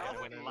And cursed I him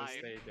wanted with to life.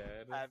 stay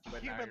dead, Have but now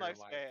human you're alive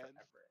lifespan. forever.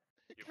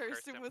 You've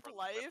Cursed him with for-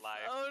 life?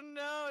 Oh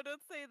no,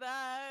 don't say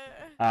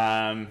that.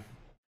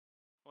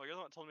 Well, you're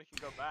the one that told me he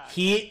can go back.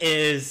 He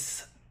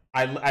is.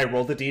 I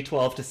rolled a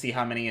d12 to see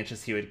how many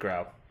inches he would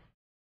grow.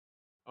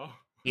 Oh.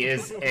 He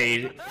is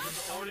a.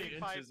 How many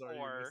inches are you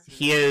 5'4".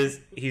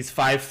 missing? He's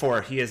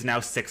 5'4". He is now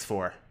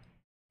 6'4".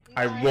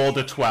 I rolled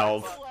a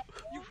 12.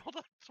 You rolled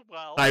a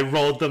 12. I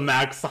rolled the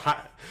max height.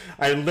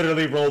 I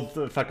literally rolled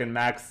the fucking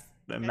max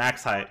And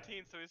max he's height.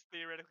 14, so he's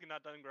theoretically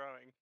not done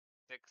growing.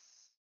 6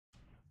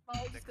 Oh,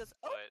 he just goes,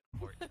 oh.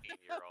 foot,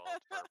 14-year-old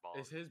furball.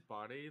 Is his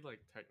body like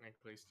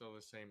technically still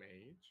the same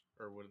age,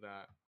 or would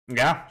that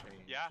Yeah.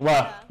 change? Yeah.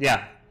 Well,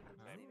 yeah.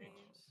 Same age.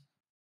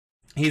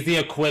 He's the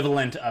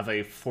equivalent of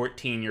a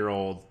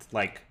 14-year-old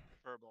like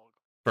Furbolg.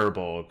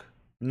 Furbolg.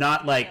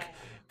 Not like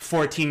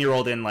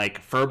 14-year-old in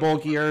like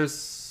Furbolg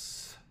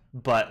years,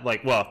 but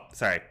like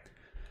sorry.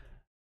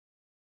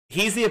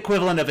 He's the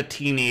equivalent of a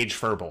teenage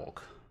Furbolg.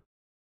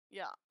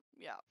 Yeah.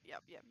 Yep.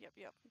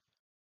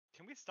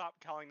 Can we stop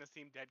calling the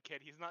team dead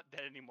kid? He's not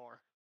dead anymore.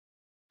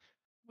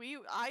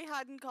 I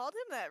hadn't called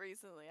him that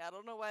recently. I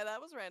don't know why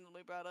that was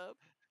randomly brought up.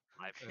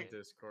 In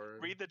Discord.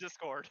 Read the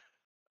Discord.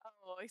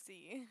 Oh, I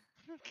see.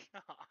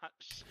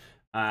 Gosh.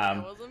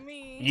 That wasn't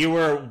me. You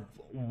were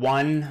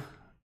one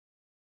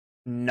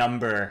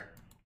number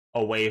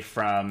away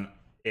from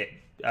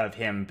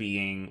him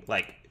being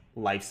like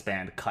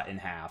lifespan cut in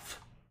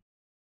half.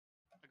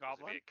 A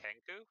goblin? Is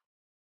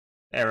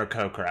it Kenku?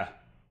 Aarakocra.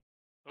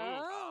 Ooh.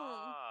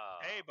 Ah.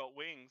 Hey, but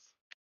wings.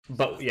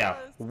 But yeah,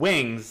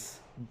 wings,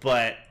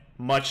 but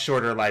much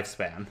shorter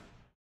lifespan.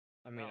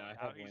 I mean, Oh, I now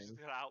have he's wings. just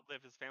gonna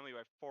outlive his family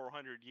by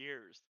 400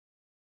 years.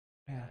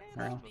 Yeah,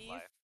 It'll With be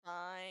life.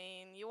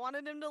 fine. You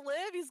wanted him to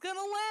live. He's gonna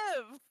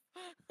live.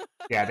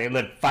 yeah, they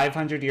live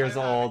 500 years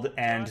Yeah. old,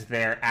 and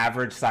their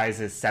average size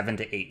is 7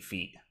 to 8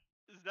 feet.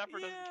 Zephyr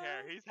doesn't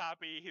care. Yeah. He's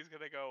happy. He's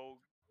gonna go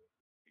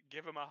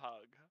give him a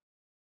hug.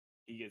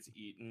 He gets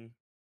eaten.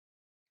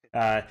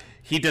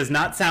 He does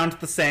not sound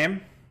the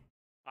same.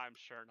 I'm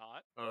sure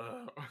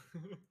not.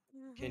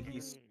 Can he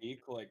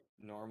speak like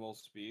normal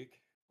speak?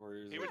 Or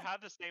is He it... would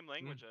have the same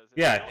languages.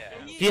 Yeah.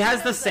 It'll- He has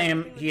the knows same.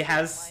 everything He with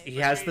has. his He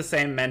life. has the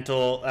same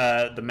mental.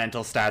 The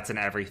mental stats and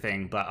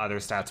everything, but other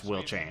stats which will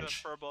means he's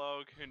change. a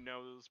Furbolg who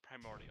knows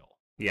Primordial.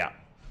 Yeah.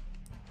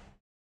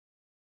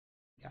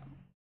 Yeah.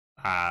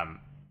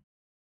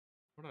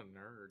 What a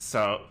nerd.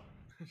 So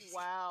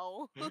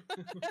Wow.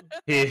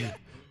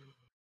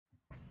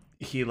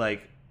 he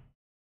like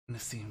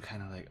Nassim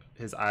kind of like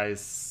his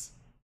eyes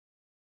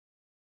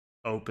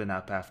open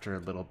up after a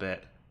little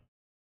bit.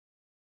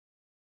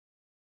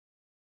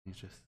 He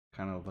just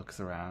kind of looks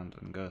around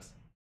and goes,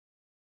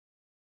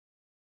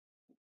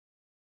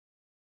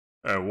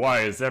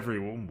 why is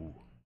everyone...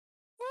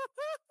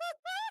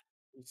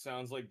 He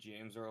sounds like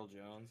James Earl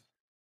Jones.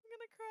 I'm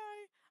gonna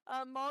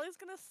cry. Molly's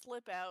gonna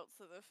slip out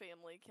so the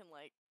family can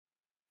like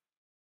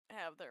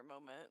have their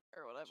moment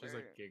or whatever. She's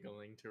like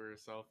giggling to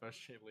herself as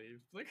she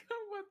leaves. Like,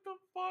 what the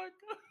fuck?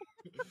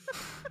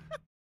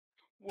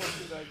 What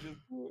did I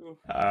just do?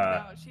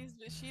 No,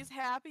 she's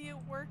happy it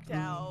worked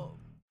out,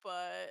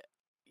 but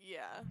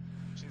yeah.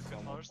 She's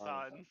gonna tell her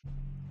son.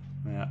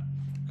 Yeah.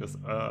 Goes,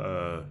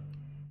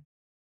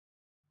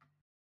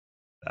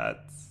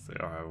 that's...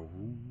 oh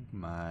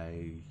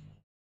my...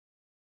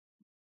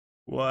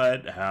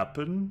 What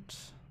happened?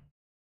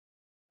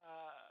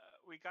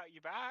 We got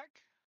you back.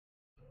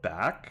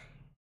 Back?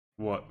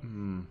 What?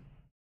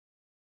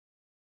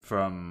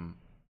 From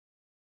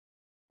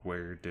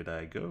where did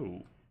I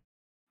go?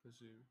 The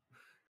zoo.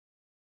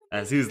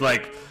 As he's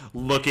like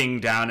looking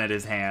down at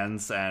his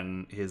hands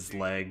and his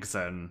legs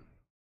and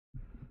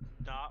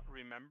Not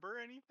remember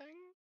anything?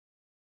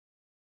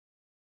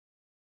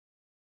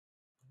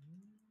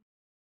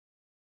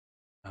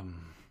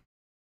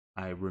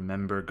 I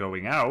remember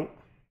going out,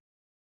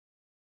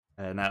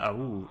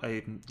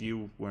 and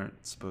you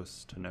weren't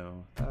supposed to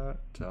know that.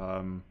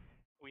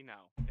 We know.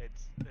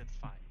 It's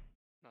fine.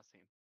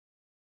 Nothing.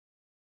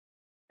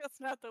 That's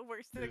not the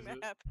worst thing Is that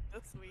it? happened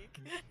this week.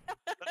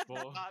 That's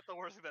Well, not the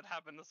worst thing that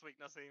happened this week,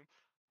 Nassim.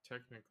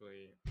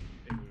 technically,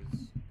 it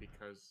was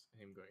because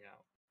him going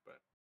out, but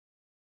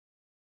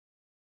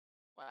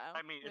Wow.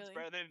 I mean, it's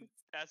really? better than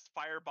us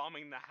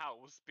firebombing the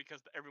house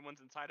because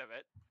everyone's inside of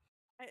it.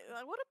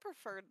 I would have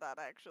preferred that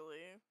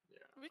actually. yeah.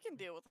 We can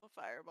deal with a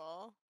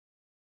fireball.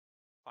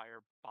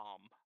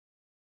 Firebomb.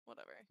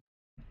 Whatever.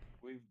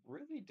 We've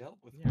really dealt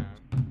with Yeah.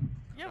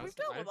 Yeah, we've That's-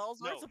 dealt with I've- all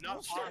No, sorts of not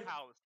bullshit. our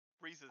house.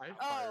 Breeze's I house.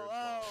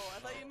 Oh, I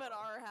thought you Fireball. meant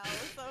our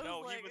house. I No,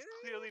 was he like, was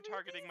clearly "Eh,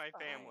 targeting my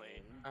everything's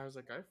family. fine." I was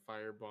like, I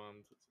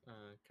firebombed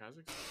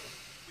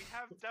Kaz'icks We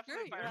have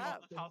definitely you firebombed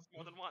have. this house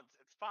more than once.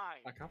 It's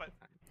fine. a couple But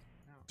times.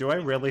 No. Do I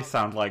Breeze's really house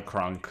sound is like also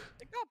targeting-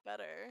 Crunk? It got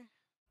better.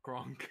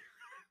 Gronk.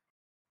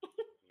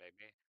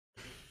 Maybe.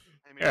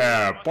 I mean,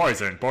 Yeah, must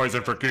poison be for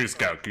because- Goose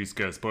Scout. Goose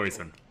Scout's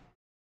poison.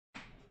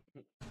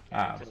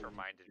 Yeah, it just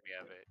reminded me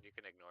of it. You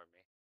can ignore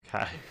me.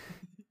 Okay.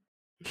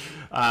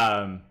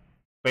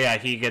 But yeah,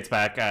 he gets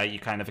back. You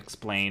kind of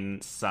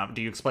explain some.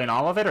 Do you explain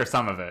all of it or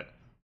some of it?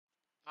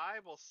 I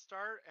will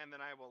start, and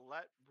then I will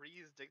let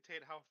Breeze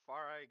dictate how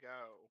far I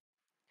go.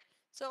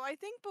 So I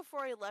think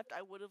before I left,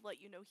 I would have let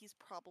you know he's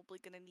probably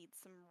gonna need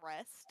some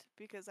rest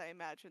because I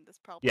imagine this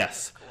probably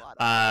Yes. took a lot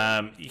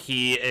out of him.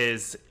 He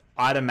is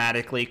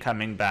automatically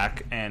coming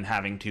back and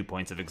having 2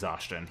 points of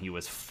exhaustion. He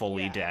was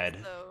fully Yeah,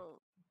 dead.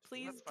 So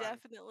please fine.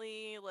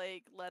 definitely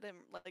let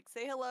him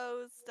say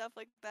hello, stuff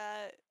like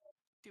that.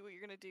 Do what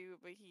you're gonna do,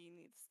 but he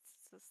needs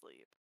to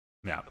sleep.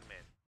 Yeah. Come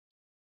in.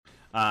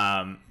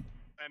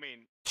 I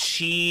mean,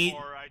 She.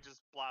 or I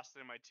just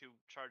blasted in my 2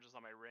 charges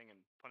on my ring and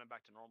put him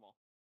back to normal.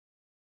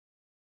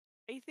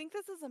 I think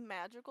this is a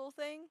magical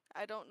thing.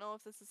 I don't know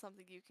if this is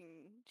something you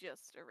can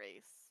just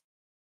erase.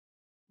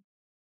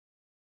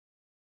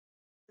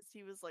 Because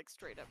he was like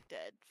straight up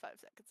dead 5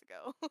 seconds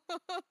ago.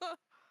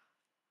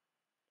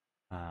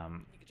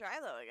 You could try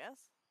though, I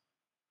guess.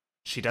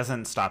 She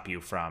doesn't stop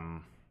you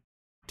from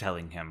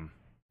telling him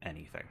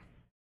anything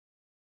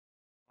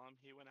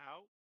He went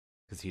out,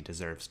 because he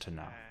deserves to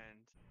know.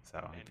 and So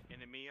an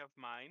enemy of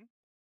mine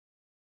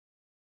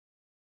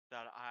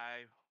that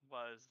I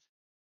was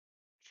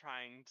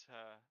trying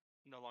to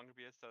no longer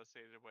be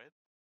associated with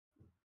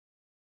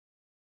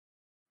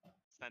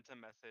sent a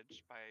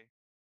message by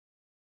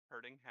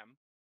hurting him,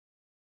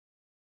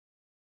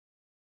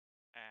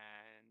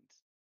 and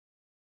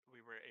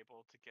we were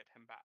able to get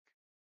him back,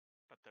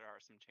 but there are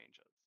some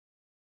changes.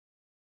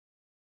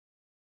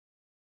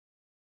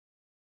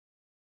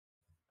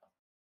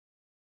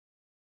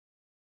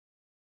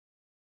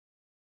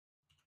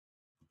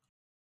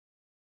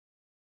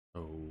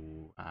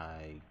 Oh,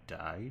 I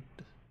died.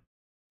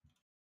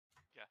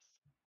 Yes,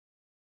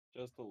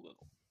 just a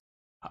little.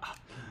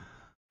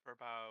 for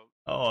about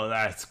Oh,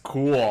 that's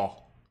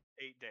cool.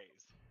 8 days.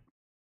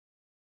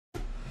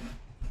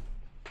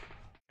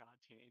 God,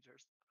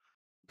 teenagers.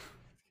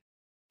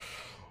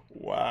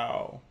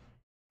 Wow.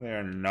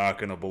 They're not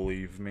gonna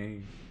believe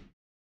me.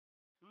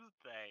 Who's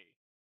they?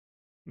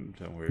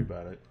 Don't worry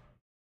about it.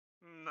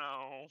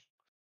 No.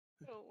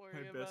 Don't My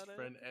worry best about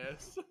friend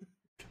S.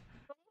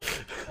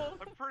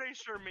 I'm pretty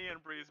sure me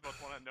and Breeze both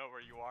want to know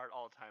where you are at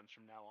all times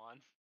from now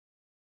on.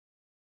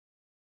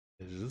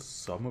 It's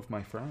just some of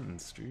my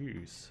friends.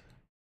 Jeez.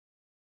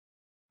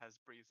 Has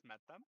Breeze met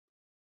them?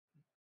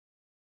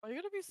 Why are you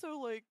gonna be so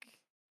like?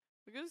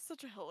 Look at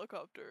such a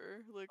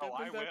helicopter. Like Oh,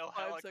 I've I been back will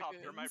 5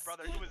 helicopter my seconds.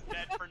 brother who was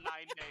dead for 9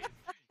 days.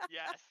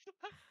 Yes.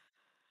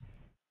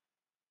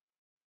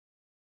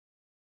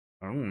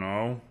 I don't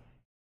know.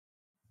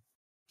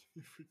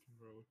 Freaking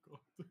roller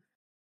coaster.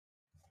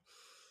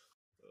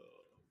 Oh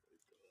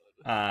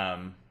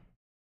my god.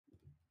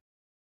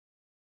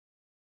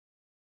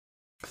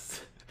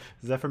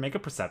 Zephyr, make a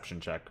perception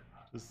check.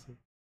 Just- Did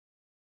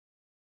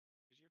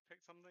you pick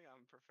something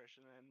I'm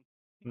proficient in?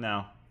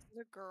 No. It's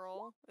a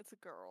girl. It's a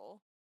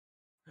girl.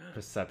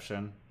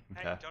 Perception.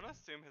 Hey, Okay. don't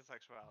assume his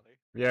sexuality.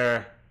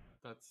 Yeah.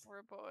 That's Or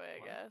a boy, I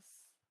What?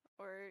 guess.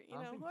 Or you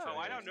I don't know, think whoever. Oh,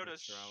 I gender don't is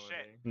notice shit.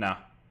 sexuality. No.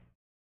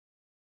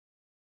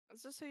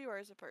 It's just who you are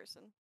as a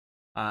person.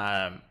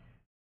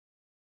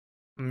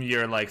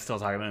 You're like still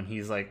talking to him.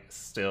 He's like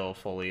still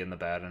fully in the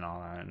bed and all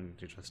that, and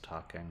you're just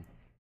talking.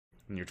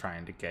 And you're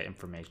trying to get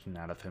information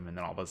out of him, and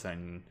then all of a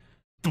sudden,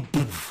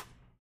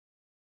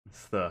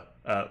 it's the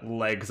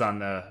legs on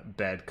the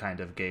bed kind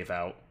of gave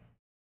out.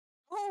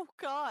 Oh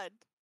God.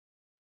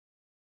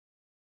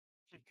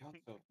 She got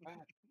so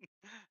fat.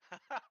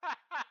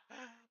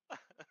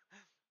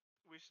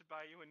 We should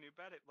buy you a new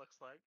bed, it looks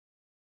like.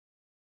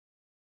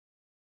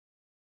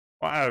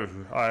 Wow,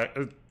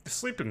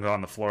 sleeping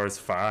on the floor is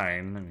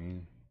fine. I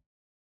mean,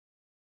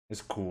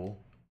 it's cool.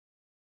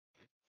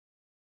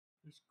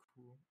 It's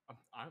cool.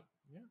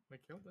 Yeah,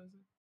 Mikhail does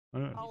it.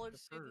 Yeah. College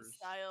student prefers.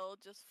 style,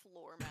 just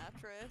floor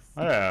mattress.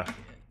 Oh, yeah.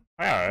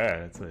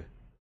 Yeah, it's a.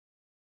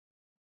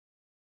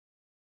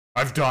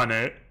 I've done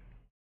it.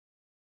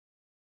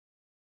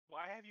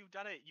 have you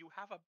done it? You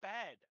have a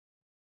bed.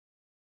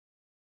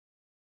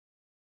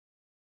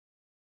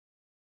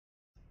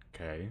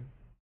 Okay.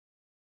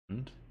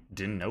 And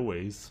didn't know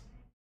ways.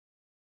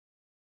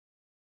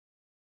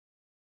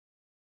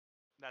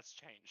 That's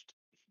changed.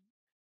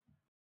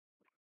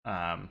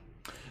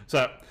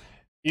 So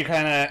you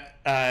kind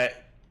of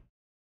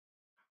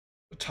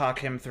talk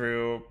him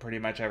through pretty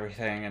much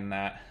everything, and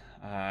that.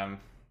 I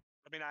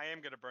mean, I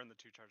am gonna burn the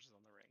 2 charges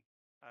on the ring.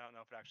 I don't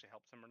know if it actually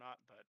helps him or not,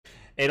 but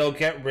It'll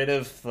get rid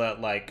of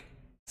the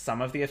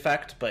some of the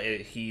effect, but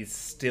he's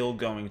still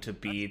going to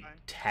be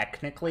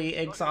technically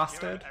I'm still gonna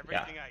give him exhausted.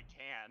 everything I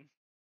can.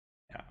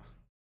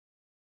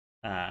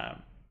 Yeah.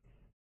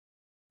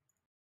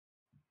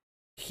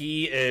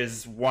 He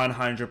is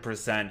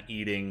 100%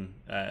 eating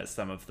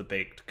some of the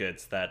baked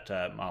goods that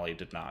Molly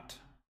did not.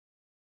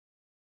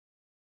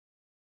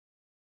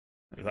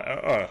 He's like,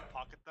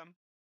 Pocket them.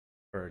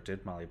 Or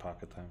did Molly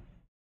pocket them?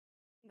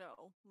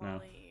 No, No.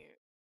 Molly.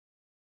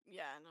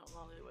 Yeah, no,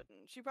 Molly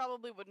wouldn't. She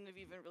probably wouldn't have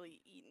even really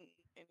eaten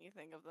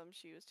anything of them.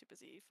 She was too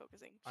busy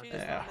focusing. She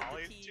just Yeah. wanted the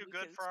Molly's tea too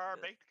good because for our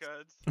she baked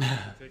goods.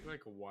 Take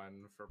like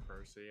 1 for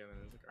Percy, and then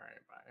it's like, all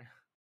right, bye.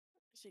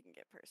 She can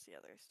get Percy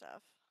other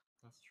stuff.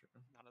 That's true.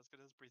 Not as good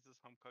as Breeze's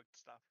home cooked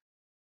stuff.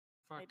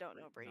 I don't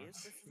know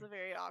Breeze. This is a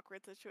very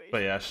awkward situation.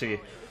 But yeah, for she.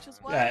 Molly, which is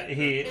why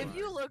if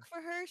you look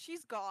for her,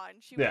 she's gone.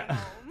 She went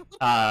home.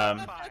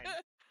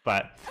 Fine.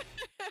 But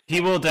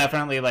he will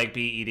definitely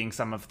be eating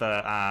some of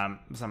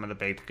the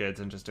baked goods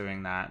and just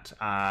doing that.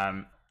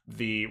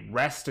 The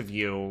rest of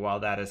you, while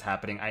that is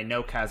happening, I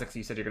know Kaz'icks,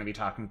 you said you're going to be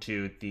talking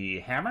to the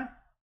hammer.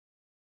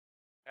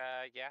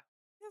 Yeah.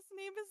 His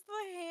name is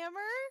the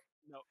Hammer.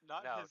 No,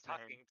 not No, his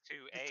talking name. to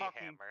He's a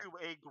talking hammer. to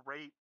a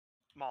great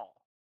maul.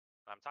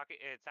 I'm talking.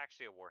 It's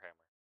actually a warhammer.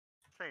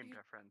 Same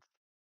difference.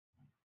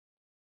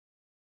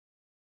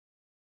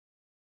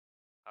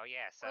 Oh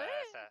yes. What?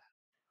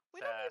 We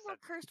don't need more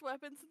cursed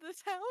weapons in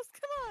this house.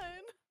 Come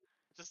on.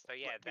 Just So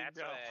yeah, let me that's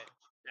know.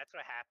 that's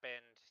what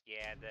happened.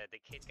 Yeah, the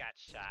kid got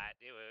shot.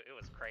 It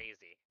was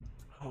crazy.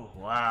 Oh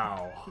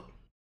wow!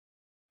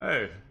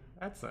 Hey,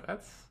 that's.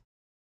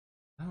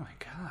 Oh my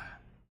god!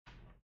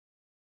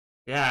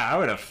 Yeah, I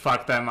would have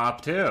fucked them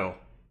up too.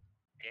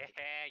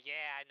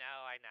 Yeah,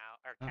 I know.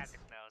 Or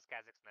Kaz'icks knows.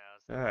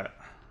 Yeah.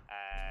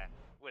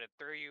 Would have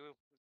threw you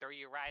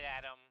right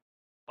at him,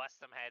 bust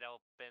some head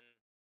open.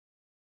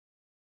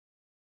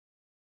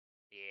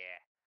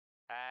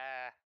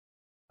 Yeah.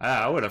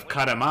 I would have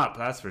cut him up.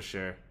 That's for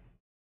sure.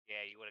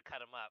 Yeah, you would have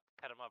cut him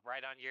up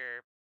right on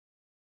your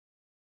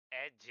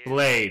edge.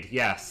 Blade,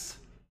 yes.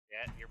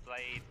 Yeah, your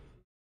blade.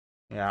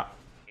 Yeah.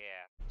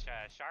 Yeah,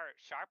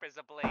 sharp as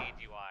a blade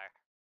you are.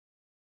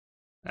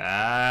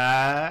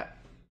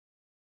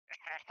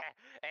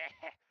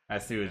 I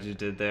see what you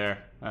did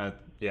there.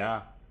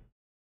 Yeah.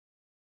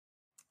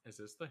 Is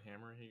this the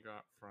hammer he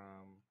got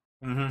from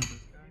Mm-hmm.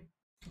 this guy?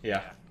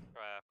 Yeah.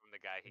 From the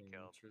guy he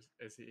killed.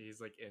 Is he's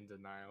like in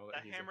denial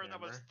that The he's hammer a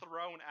that was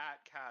thrown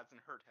at Kaz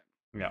and hurt him.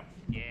 Yeah.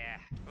 Yeah.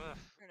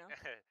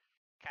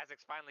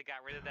 Kaz'icks finally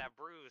got rid of that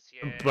bruise.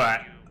 Yeah.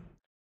 But you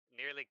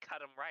nearly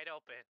cut him right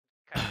open.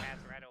 Cut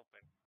Kaz right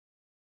open.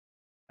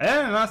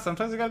 no,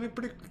 sometimes you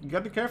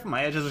gotta be careful.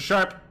 My edges are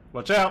sharp.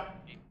 Watch out.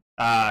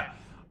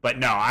 But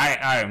no,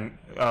 I'm.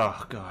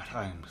 Oh god,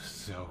 I'm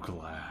so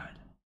glad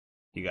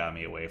he got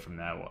me away from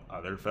that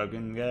other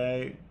fucking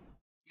guy.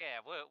 Yeah,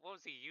 what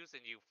was he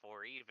using you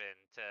for even?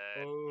 To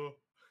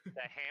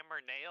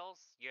hammer nails?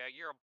 Yeah,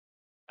 you're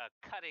a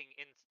cutting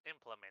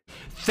implement.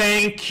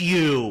 Thank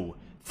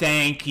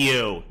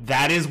you.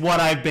 That is what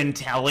I've been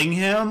telling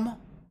him.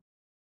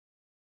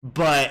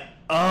 But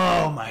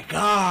oh my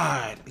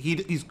god,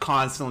 he's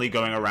constantly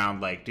going around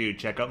like, dude,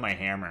 check out my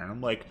hammer, and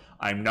I'm like,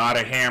 I'm not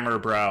a hammer,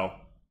 bro.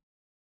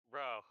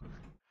 Bro.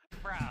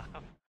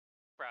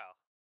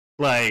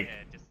 Like,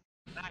 yeah, just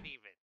not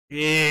even.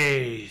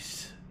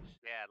 Jeez.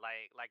 Yeah,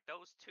 like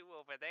those 2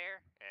 over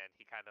there, and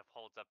he kind of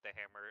holds up the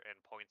hammer and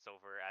points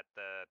over at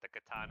the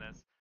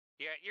katanas.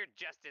 You're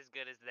just as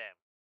good as them.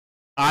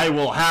 I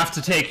will have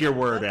to take your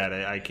word at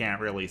it. I can't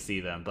really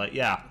see them, but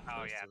yeah.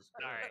 Oh yeah,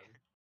 sorry.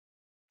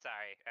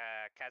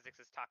 Kaz'icks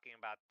is talking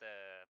about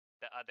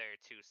the other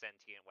 2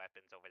 sentient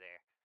weapons over there.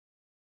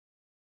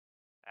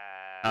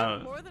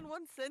 More than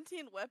one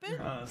sentient weapon?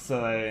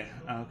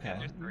 Okay.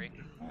 There's 3.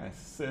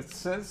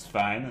 It's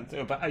fine.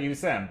 But you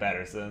say I'm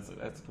better, so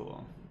that's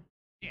cool.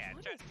 Yeah,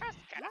 trust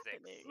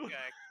Kaz'icks.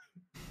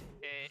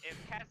 If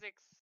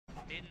Kaz'icks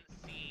didn't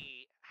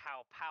see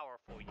how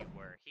powerful you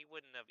were, he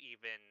wouldn't have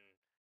even.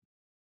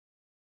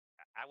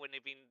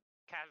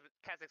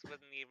 Kaz'icks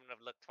wouldn't even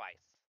have looked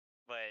twice.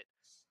 But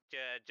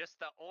just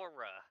the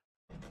aura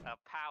of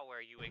power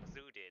you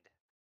exuded,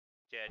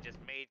 just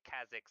made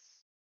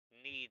Kaz'icks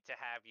need to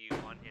have you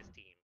on his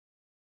team.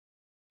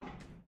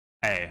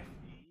 Hey,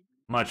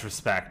 much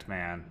respect,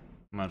 man.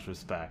 Much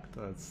respect.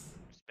 That's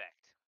respect.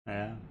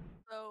 Yeah.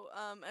 So,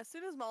 as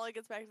soon as Molly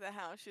gets back to the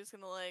house, she's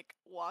gonna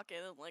walk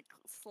in and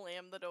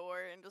slam the door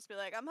and just be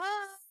like, "I'm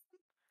home.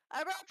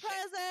 I brought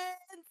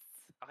presents."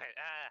 Okay.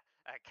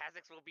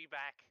 Kaz'icks will be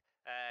back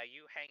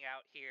You hang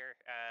out here.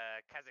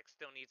 Kaz'icks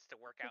still needs to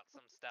work out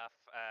some stuff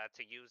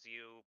to use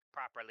you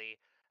properly.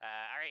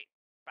 All right,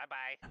 bye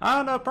bye.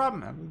 Oh, no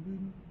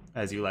problem.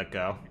 As you let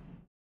go.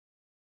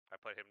 I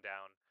put him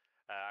down.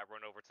 I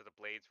run over to the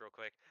blades real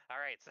quick. All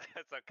right, so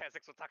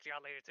Kaz'icks will talk to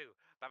y'all later too.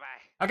 Bye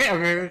bye.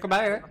 Okay,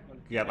 goodbye.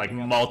 You got like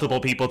multiple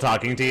people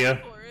talking to you.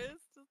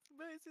 Forest, it's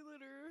spicy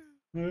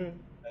litter.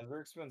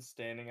 Ezric's been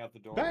standing at the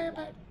door Bye,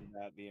 bye. watching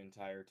that the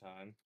entire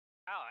time.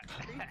 Oh,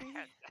 Creepy.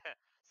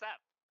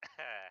 sup?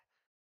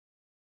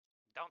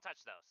 Don't touch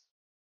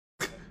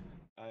those.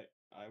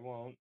 I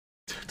won't.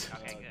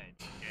 Okay, Uh,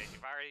 good.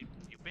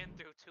 You've been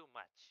through too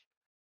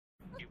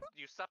much.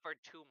 You suffered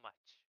too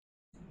much.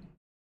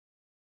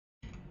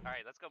 All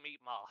right, let's go meet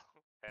Maul,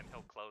 and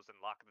he'll close and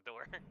lock the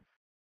door.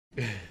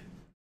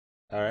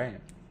 All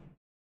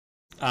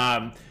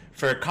right.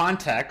 For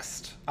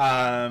context,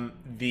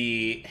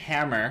 the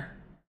hammer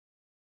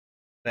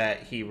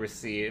that he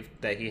received,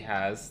 that he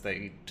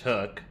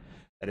took,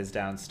 that is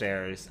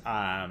downstairs,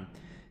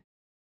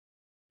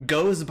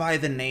 goes by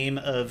the name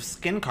of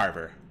Skin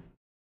Carver.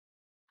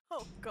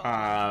 Oh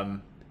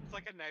god. It's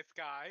like a nice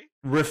guy.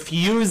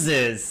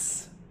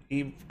 Refuses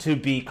to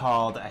be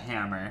called a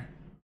hammer.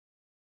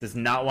 Does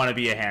not want to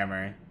be a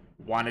hammer.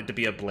 Wanted to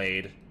be a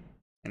blade,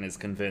 and is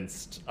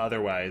convinced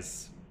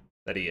otherwise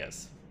that he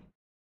is.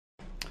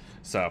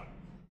 So,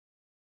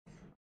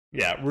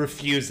 yeah,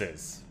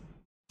 refuses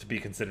to be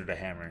considered a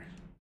hammer.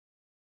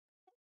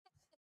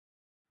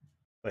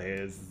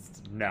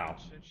 Is no.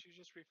 Shouldn't you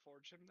just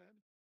reforge him then?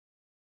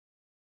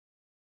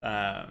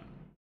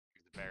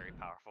 He's a very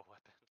powerful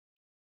weapon.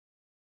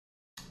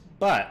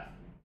 But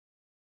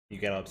you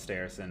get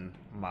upstairs and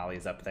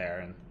Molly's up there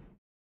and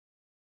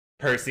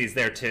Percy's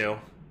there too.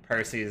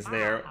 Percy's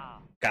there,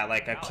 got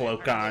like a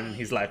cloak on, and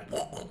he's like,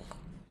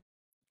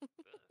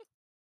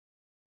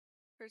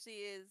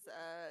 Percy is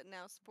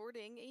now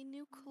sporting a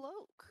new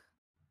cloak.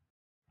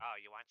 Oh,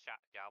 y'all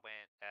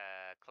went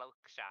cloak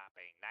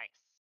shopping. Nice.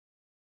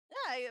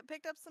 Yeah, I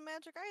picked up some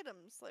magic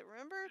items. Like,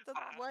 remember that's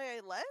why I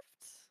left?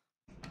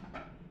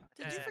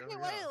 Did you Yeah. forget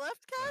why I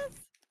left, Kaz?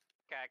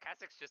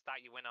 Kaz'icks just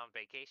thought you went on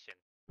vacation.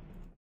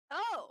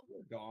 Oh,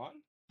 We're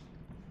gone.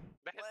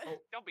 What?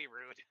 Don't be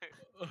rude.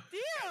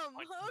 damn. punch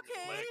him in the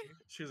Okay. leg.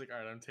 She's like,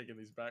 alright, I'm taking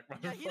these back,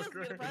 Yeah, he doesn't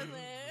get a motherfucker.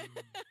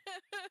 present.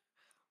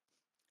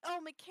 Oh,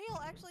 Mikhail,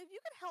 actually, if you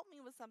could help me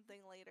with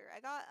something later,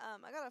 I got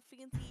a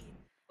fancy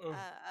Oh,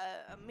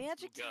 a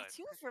magic Gun.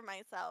 tattoo for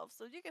myself.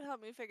 So if you could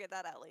help me figure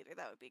that out later,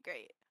 that would be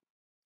great.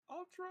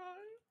 I'll try.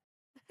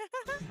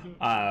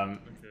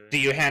 do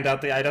you hand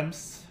out the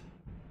items?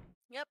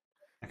 Yep.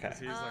 Okay. 'Cause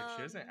he's like,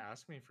 she doesn't Um,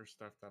 ask me for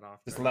stuff that often.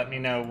 Just let me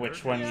know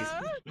which one you.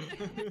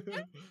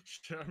 Yeah.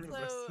 Shit, I'm gonna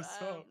mess So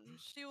this up.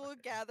 she will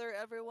gather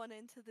everyone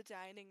into the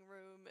dining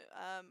room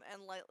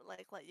and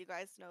let you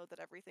guys know that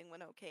everything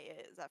went okay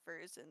at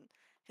Zephyr's and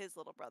his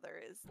little brother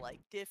is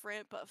like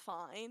different but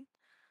fine.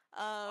 So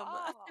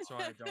I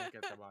don't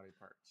get the body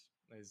parts.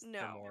 Is the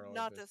No, moral of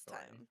not this this story.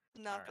 time.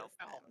 Not Alright. this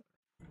No. time.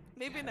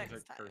 Maybe Yeah, next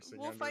like time. cursing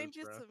We'll under find his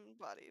you breath. some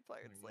body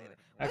parts Like, later.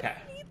 alright. What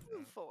Okay. do you need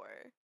them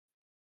for?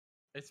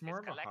 It's more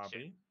of a collection.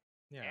 hobby.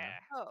 Yeah.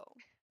 Oh.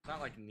 Not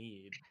like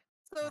need.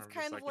 So More it's of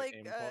kind just of like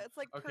an like impulse. it's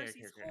like Okay,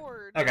 Percy's okay.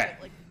 hoard, Okay.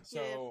 but like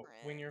So when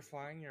different. you're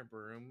flying your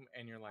broom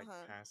and you're like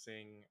Uh-huh.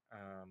 passing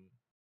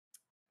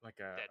like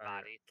Dead a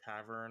body.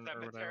 cavern or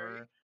Cemetery.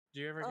 whatever, do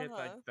you ever get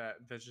like Uh-huh.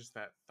 there's just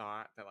that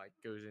thought that like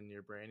goes into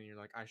your brain and you're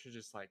like, I should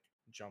just like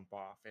jump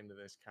off into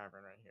this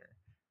cavern right here.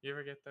 You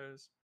ever get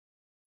those?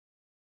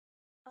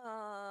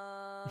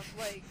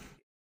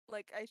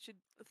 Like I should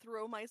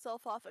throw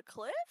myself off a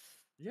cliff?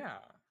 Yeah.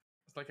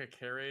 It's like a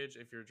carriage.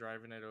 If you're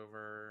driving it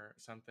over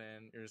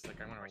something, you're just like,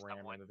 I'm gonna Or ram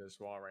someone. into this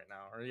wall right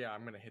now, or yeah,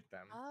 I'm gonna hit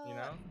them. You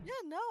know? Yeah,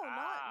 no,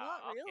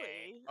 not Okay.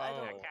 really. I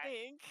don't Oh.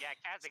 think. Yeah,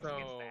 Kaz'icks gets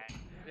So that.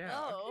 yeah,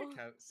 Oh, okay,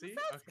 that see,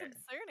 sounds okay.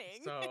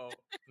 concerning. So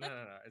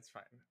no, it's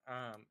fine.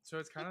 So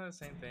it's kind of the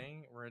same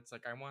thing where it's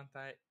like I want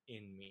that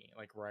in me,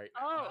 like right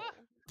now.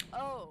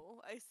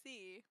 Oh, I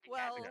see.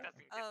 Well, Kaz'icks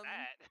doesn't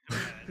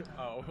get that.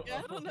 Oh, yeah,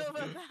 I don't know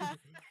about that.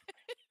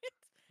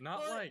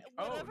 not Well, like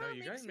oh no, whatever you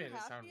makes guys you made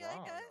it sound happy, I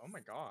wrong. Oh my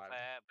guess. god.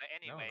 But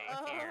anyway,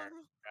 No. here,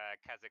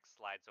 Kaz'icks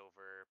slides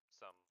over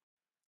some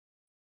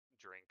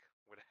drink,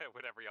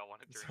 whatever y'all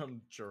want to drink.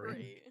 Some drink.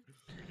 Great.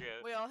 Yeah.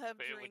 We all have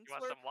Would you drinks.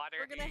 want some water?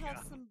 We're Here gonna you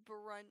have go. some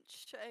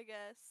brunch, I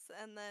guess,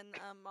 and then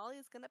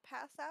Molly's gonna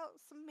pass out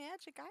some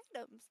magic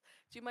items.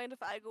 Do you mind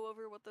if I go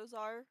over what those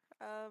are,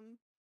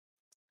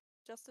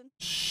 Justin?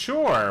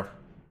 Sure.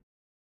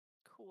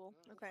 Cool.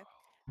 Okay.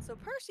 So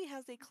Percy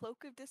has a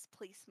cloak of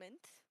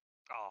displacement.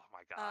 Oh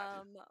my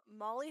god.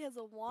 Molly has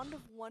a wand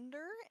of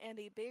wonder and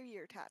a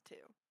barrier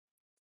tattoo.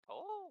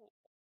 Oh.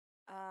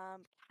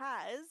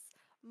 Kaz,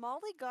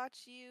 Molly got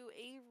you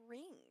a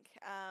ring.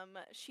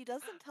 She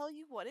doesn't tell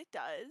you what it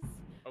does,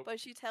 Oh. but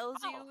she tells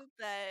Oh. you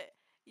that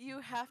you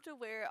have to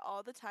wear it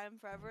all the time,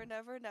 forever and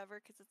ever and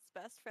ever, because it's the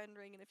best friend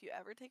ring, and if you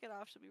ever take it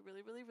off, she'll be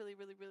really, really, really,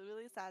 really, really,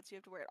 really sad. So you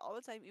have to wear it all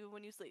the time, even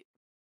when you sleep.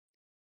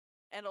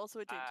 And also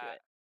attend to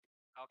it.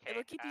 Okay.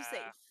 It'll keep you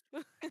safe.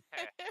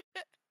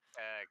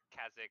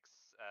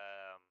 Kaz'icks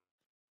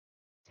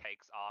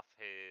takes off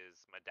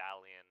his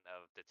medallion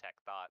of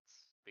detect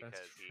thoughts That's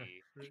because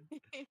he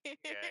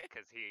That's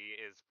because he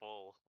is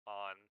full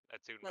on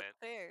attunement.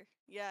 fair.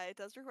 Yeah, it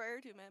does require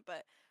attunement,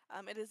 but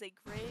it is a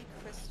gray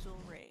crystal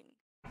ring.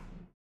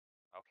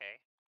 Okay.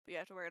 But you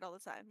have to wear it all the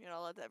time. You're not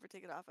allowed to ever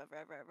take it off ever,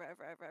 ever, ever,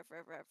 ever, ever,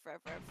 ever, ever,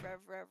 ever, ever, ever,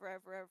 ever,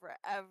 ever,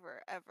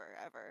 ever, ever,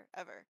 ever,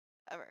 ever,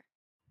 ever,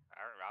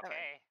 ever.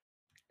 Okay.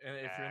 And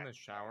if you're in the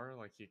shower,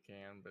 like you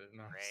can, but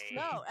no. I'm just Great.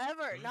 No, kidding.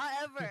 ever, not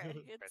ever.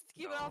 It's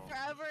keep it on Crystal.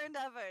 forever and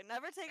ever.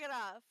 Never take it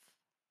off.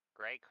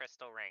 Gray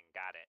crystal ring.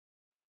 Got it.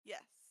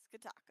 Yes,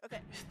 good talk.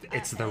 Okay.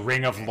 It's the and-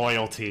 ring of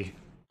loyalty.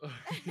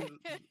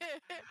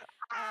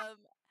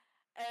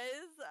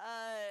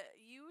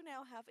 You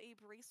now have a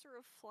bracer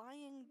of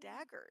flying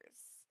daggers.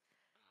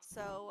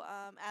 So,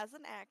 as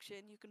an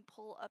action, you can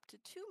pull up to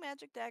 2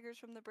 magic daggers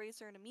from the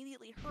bracer and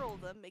immediately hurl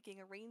them,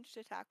 making a ranged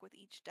attack with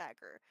each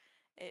dagger.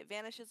 It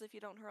vanishes if you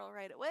don't hurl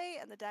right away,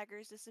 and the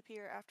daggers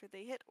disappear after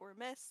they hit or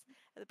miss.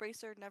 And the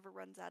bracer never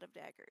runs out of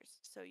daggers,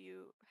 so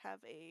you have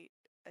a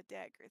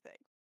dagger thing.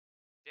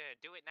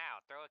 Do it now.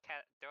 Throw a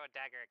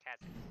dagger at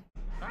Kaz'icks.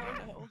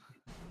 Oh no.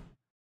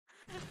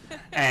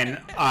 And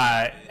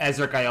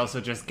Ezric, I also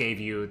just gave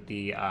you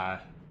the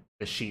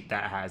sheet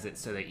that has it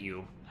so that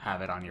you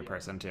have it on your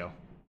person too.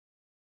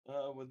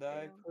 Would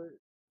that Damn. put?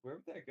 Where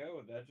would that go?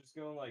 Would that just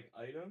go in like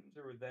items,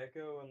 or would that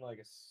go in like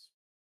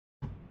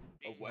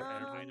a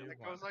weapon? Wherever you It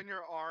want. goes on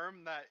your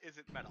arm that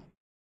isn't metal.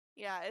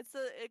 Yeah,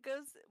 it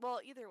goes well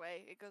either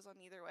way. It goes on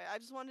either way. I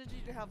just wanted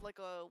you to have like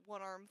a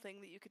one-arm thing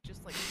that you could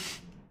just like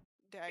shoot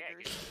Yeah, you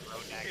daggers. can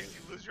throw In daggers. case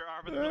you lose your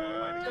arm in the middle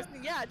of fighting.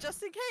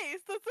 Just in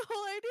case. That's the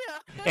whole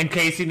idea. In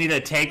case you need to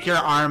take your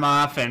arm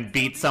off and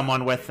beat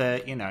someone with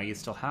it, you know, you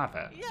still have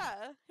it.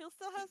 Yeah, he'll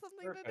still have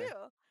something to Perfect. do.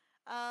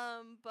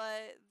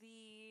 But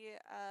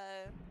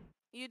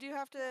you do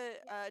have to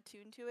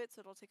tune to it,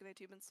 so it'll take an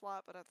attunement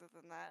slot. But other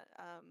than that,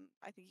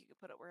 I think you can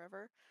put it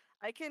wherever.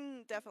 I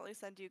can definitely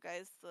send you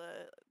guys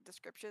the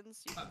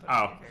descriptions. You can put it on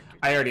Oh, your character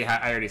I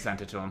sheet. already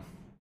sent it to him.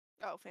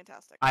 Oh,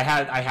 fantastic. I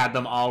had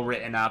them all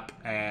written up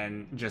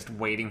and just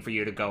waiting for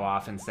you to go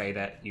off and say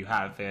that you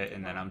have it,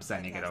 and then I'm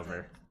sending it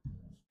over.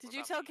 Did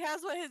you tell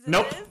Kaz what his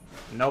Nope. is?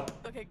 Nope.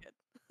 Okay, good.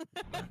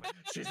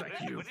 She's like,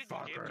 What you did give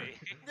fucker. me?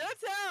 Don't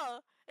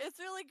tell. It's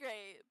really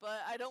great, but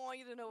I don't want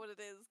you to know what it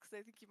is because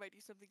I think you might do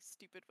something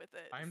stupid with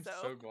it. I'm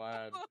so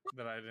glad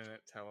that I didn't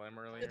tell him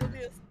earlier. It'll be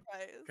a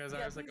surprise. Because Yeah,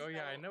 I was like, please oh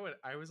yeah, I don't. know it.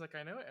 I was like,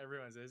 I know what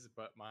everyone's is,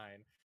 but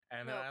mine.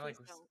 And then No, I like,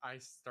 please don't. I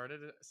started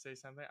to say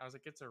something. I was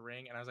like, it's a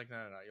ring, and I was like, no,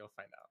 you'll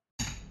find out.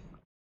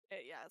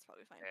 Yeah, it's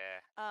probably fine.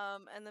 Yeah.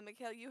 And then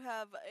Mikhail, you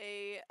have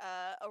a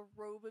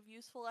robe of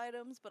useful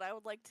items, but I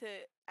would like to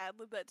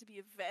ad-lib that to be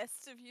a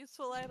vest of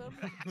useful items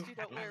because you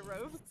don't wear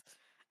robes.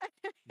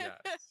 Yes.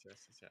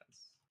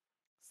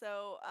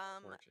 So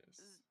Gorgeous.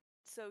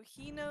 so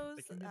he knows.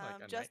 It can be like a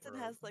night Justin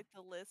has robe. like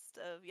the list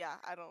of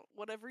I don't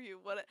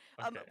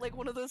Okay. like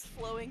one of those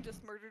flowing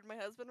just murdered my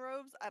husband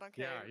robes. I don't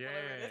care. Yeah.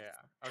 Whatever it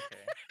is.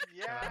 Okay.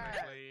 Yeah.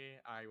 Canonically,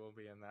 I will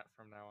be in that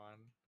from now on.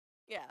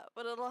 Yeah,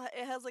 but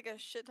it has like a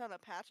shit ton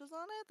of patches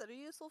on it that are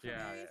useful for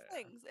Yeah, various yeah.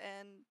 things.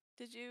 And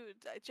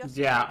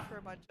Justin Yeah. rolled for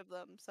a bunch of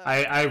them. So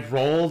I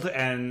rolled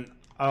and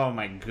oh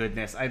my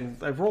goodness, I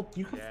rolled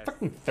you Yes.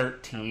 fucking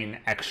 13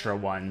 extra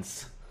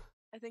ones.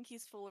 I think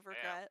he's full of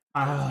regret.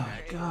 Oh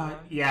Great. god,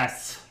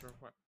 yes. Sure,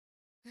 what?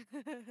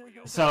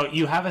 So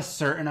you have a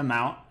certain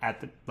amount at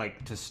the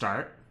to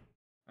start.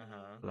 Uh-huh.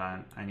 Hold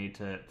on, I need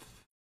to.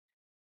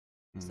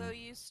 So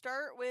you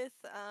start with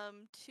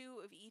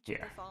 2 of each of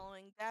Yeah. the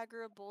following: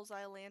 dagger,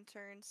 bullseye,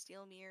 lantern,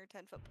 steel mirror,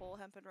 10-foot pole,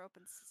 hempen rope,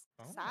 and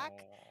sack.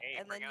 Hey,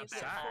 And then bring you out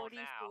get that pole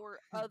 44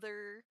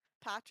 other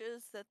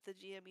patches that the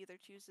GM either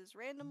chooses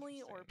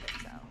randomly or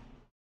picks out.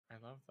 I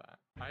love that.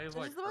 I There's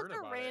like just a heard bunch of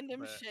about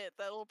random it, but... shit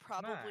that will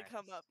probably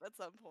come Nice. up at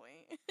some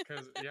point.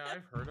 Because yeah,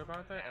 I've heard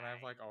about that, and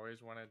I've like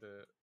always wanted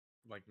to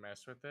like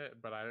mess with it,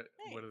 but I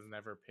would have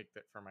never picked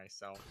it for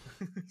myself.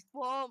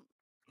 Well,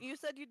 you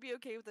said you'd be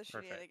okay with a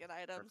Perfect, shenanigan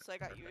item, so I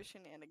got you a perfect.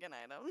 shenanigan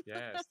item.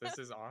 Yes, this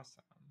is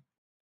awesome.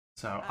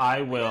 So but I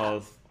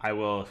yeah.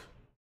 will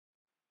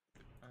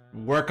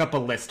work up a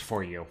list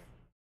for you.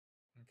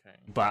 Okay.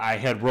 But I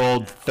had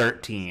rolled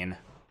 13,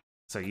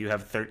 so you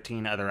have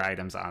 13 other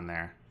items on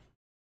there.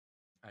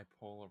 I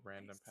pull a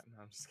random pet.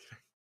 No, I'm just kidding.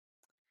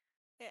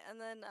 Yeah,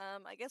 and then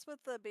I guess with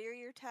the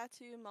barrier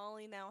tattoo,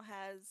 Molly now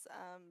has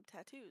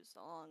tattoos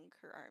along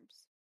her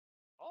arms.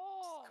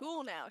 Oh. She's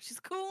cool now. She's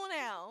cool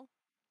now.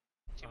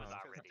 She was Because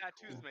already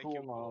tattoos cool. make Cool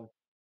you mom. cool.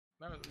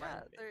 that was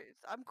Yeah,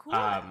 my I'm cool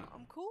Um, now.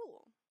 I'm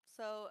cool.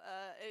 So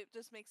it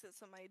just makes it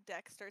so my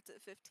deck starts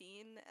at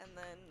 15, and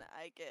then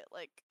I get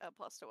like a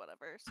plus to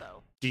whatever.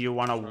 So Do you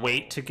want to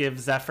wait to So- give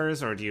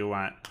Zephyrs, or do you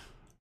want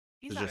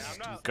he's to not just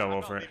ready. go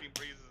I'm over not it? leaving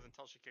breezes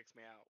until she kicks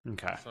me out.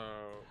 Okay. So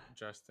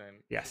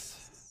Justin,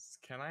 Yes.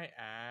 can I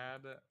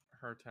add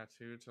her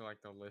tattoo to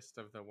like the list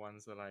of the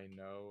ones that I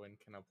know and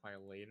can apply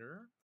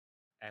later?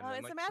 And then,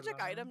 It's like, a put it magic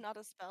on item, them? not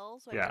a spell,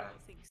 so Yeah. I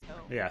don't think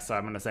so. Yeah, so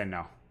I'm gonna say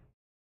no.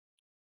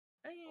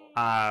 Hey.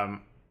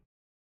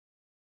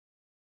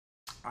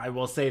 I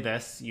will say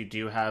this: you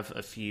do have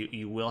a few.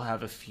 You will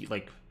have a few.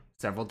 Like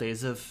several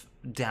days of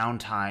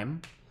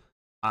downtime.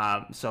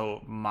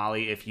 So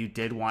Molly, if you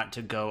did want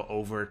to go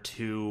over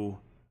to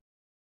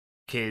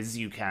Kiz,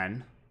 you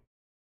can.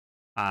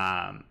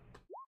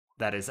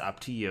 That is up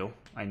to you.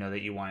 I know that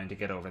you wanted to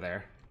get over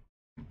there.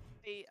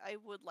 I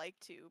would like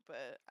to,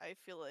 but I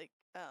feel like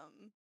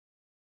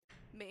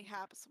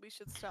mayhaps we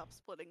should stop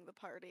splitting the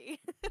party.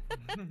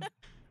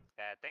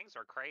 Things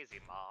were crazy,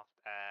 Maul.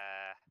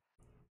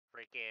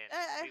 Freaking.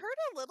 I heard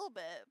a little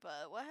bit,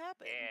 but what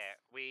happened? Yeah,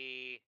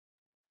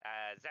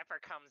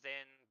 Zephyr comes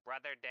in,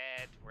 brother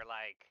dead. We're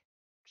like,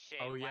 shit.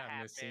 Oh yeah,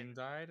 what Missine happened?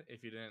 died.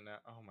 If you didn't know,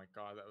 oh my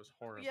god, that was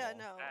horrible. Yeah,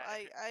 no,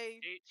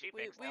 She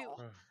we fixed we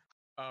it.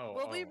 Oh,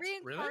 well, we really?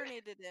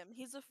 reincarnated him.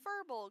 He's a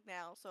furbolg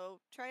now, so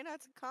try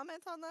not to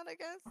comment on that, I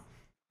guess.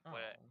 Oh,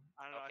 What-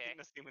 I don't know. I Okay. think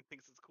Miss Demon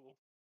thinks it's cool.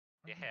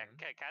 Yeah,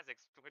 okay.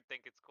 Kaz'icks would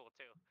think it's cool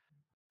too.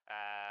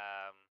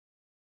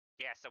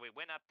 Yeah, so we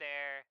went up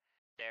there.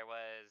 There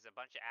was a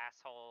bunch of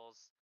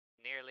assholes,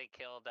 nearly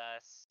killed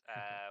us.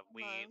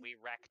 We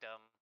wrecked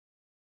them.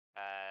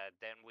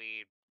 Then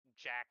we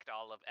jacked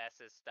all of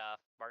S's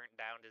stuff, burnt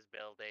down his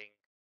building.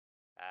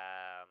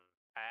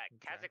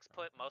 Kaz'icks Jacked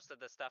put all most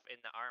of the stuff in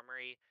the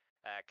armory.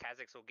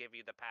 Kaz'icks will give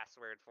you the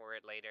password for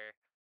it later,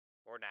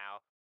 or now.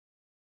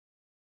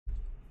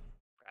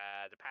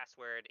 The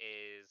password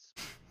is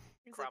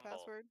Is crumble. the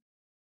password?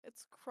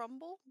 It's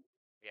crumble,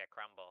 Yeah,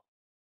 crumble.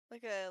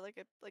 like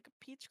a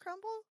peach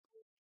crumble.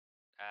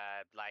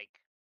 Like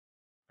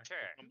sure.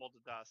 Crumble to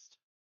dust.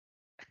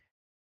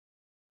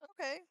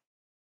 Okay.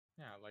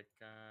 Yeah, like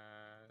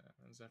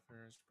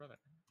Zephyr's brother.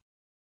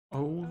 Oh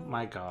Oh.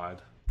 my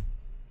god.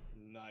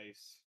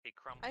 Nice. He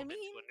crumbled into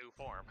mean- a new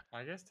form.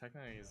 I guess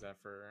technically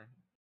Zephyr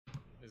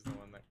is the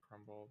one that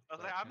crumbled. I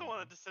was but, like, I'm you the one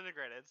know. that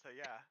disintegrated, so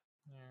yeah.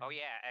 Oh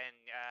yeah, and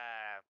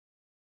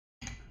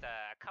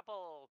a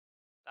couple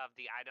of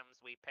the items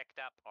we picked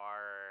up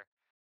are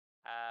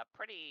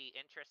pretty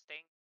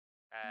interesting.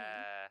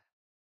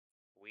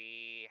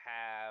 We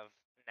have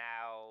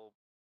now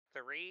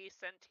 3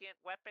 sentient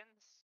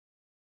weapons.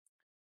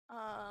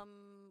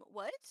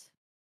 What?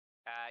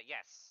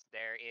 Yes,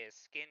 there is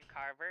Skin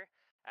Carver.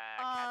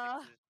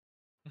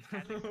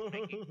 Kaz'icks is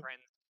making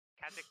friends.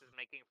 Kaz'icks is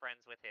making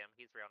friends with him.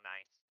 He's real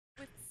nice.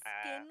 With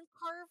skin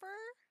carver?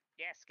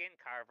 Yeah, Skin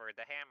Carver,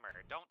 the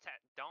hammer. Don't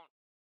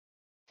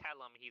tell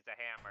him he's a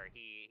hammer.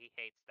 He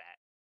hates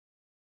that.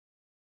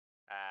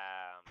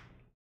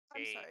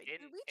 I'm sorry.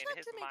 In, Did we in check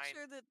his to make mind,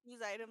 sure that these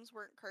items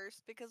weren't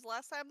cursed? Because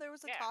last time there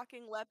was a Yeah.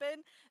 talking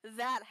weapon,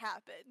 that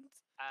happened.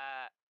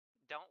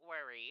 don't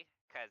worry,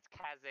 because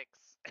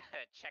Kaz'icks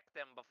checked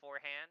them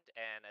beforehand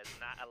and has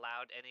not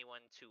allowed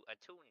anyone to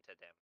attune to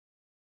them.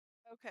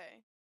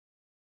 Okay,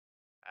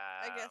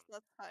 I guess Um,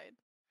 that's fine.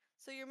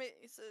 So you're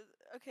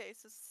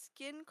so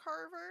skin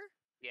carver,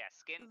 yeah,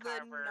 Skin the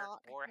Carver,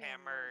 not Warhammer.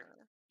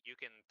 hammer. You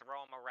can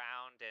throw them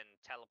around and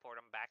teleport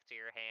them back to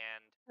your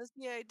hand. Does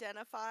he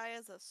identify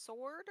as a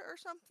sword or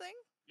something?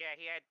 Yeah,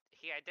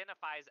 he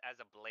identifies as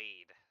a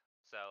blade.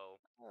 So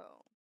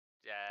Oh.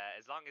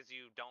 as long as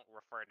you don't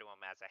refer to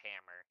him as a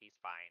hammer, he's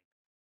fine.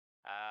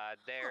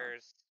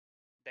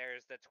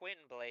 There's the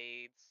twin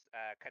blades,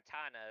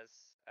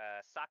 katanas,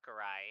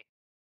 sakurai.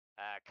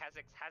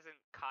 Kaz'icks hasn't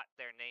caught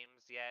their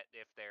names yet,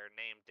 if they're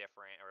named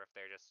different or if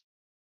they're just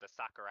the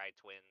Sakurai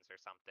twins or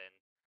something.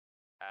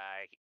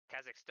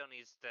 Kaz'icks still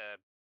needs to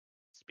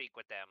speak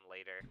with them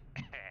later.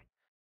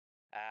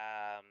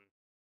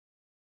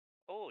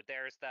 Oh,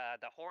 there's the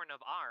Horn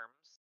of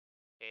Arms.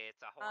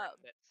 It's a horn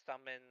that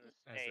summons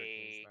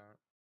Ezric needs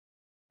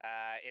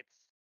it's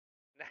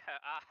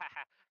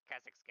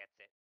Kaz'icks gets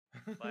it.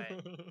 But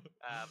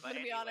I'm but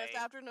gonna be honest, anyway,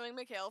 after knowing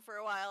Mikhail for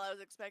a while, I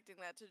was expecting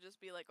that to just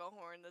be like a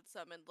horn that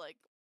summoned like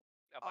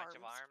a bunch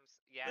of arms. arms.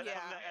 Yeah, That's that's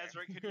something that fair.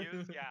 Ezra could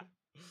use. Yeah.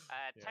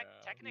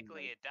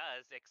 Technically it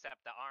does, except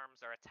the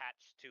arms are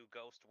attached to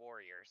ghost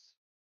warriors.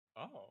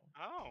 Oh.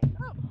 Oh.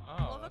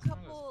 Love a That's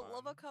not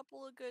as fun.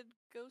 couple of good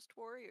ghost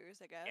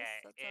warriors, I guess.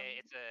 Yeah, That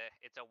sounds...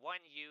 it's a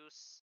one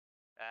use.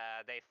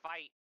 They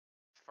fight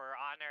for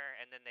honor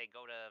and then they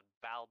go to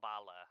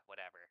Valbala,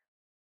 whatever.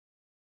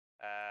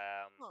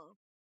 Huh.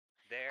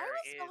 There I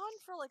was is gone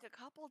for like a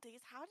couple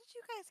days. How did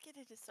you guys get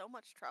into so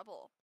much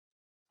trouble?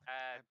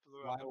 I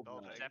blew up the Wild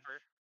building. night.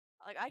 Zephyr.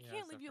 Like I Yeah,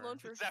 can't leave you Zephyr. alone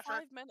for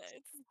Zephyr. 5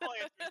 minutes. Oh,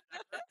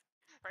 yeah.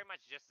 Pretty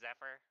much just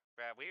Zephyr.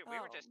 We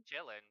were just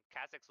chilling.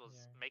 Kaz'icks was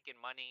Yeah. making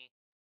money,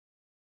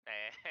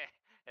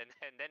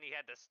 and then he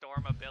had to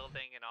storm a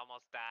building and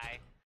almost die.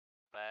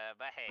 But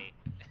hey,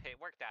 it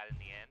worked out in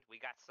the end.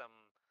 We got some.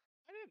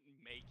 I didn't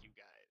make you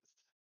guys.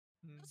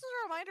 This is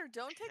a reminder,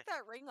 don't take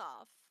that ring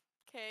off.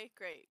 Okay,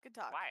 great. Good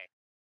talk. Why?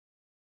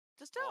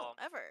 Just don't, Well,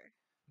 ever.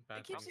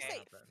 Bad keeps things you Okay.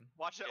 safe. happen.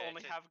 Watch it Yeah,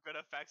 only shit. have good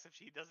effects if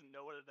she doesn't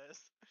know what it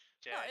is.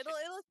 No,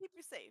 it'll keep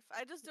you safe.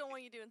 I just don't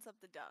want you doing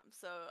something dumb.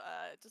 So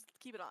just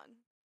keep it on.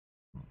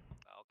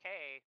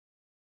 Okay.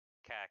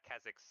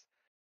 Kaz'icks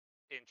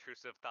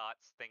intrusive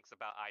thoughts thinks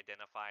about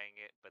identifying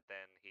it, but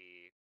then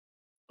he.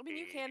 I mean,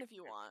 you can if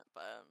you want,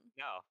 but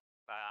No,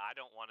 I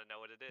don't want to know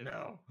what it is.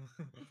 No.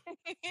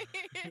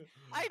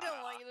 I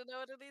don't want you to know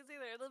what it is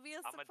either. It'll be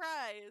a I'm a-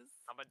 surprise.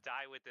 I'm gonna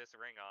die with this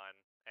ring on,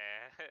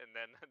 and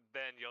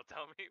then you'll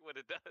tell me what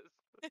it does.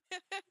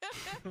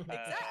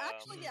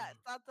 Actually, yes.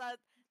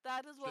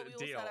 That is what we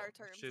will set our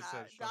terms She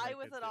said at. she'll Die make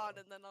with a it on,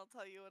 deal. and then I'll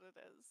tell you what it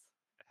is.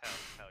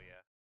 Hell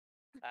yeah.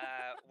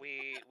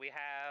 We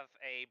have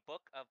a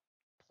book of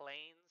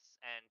planes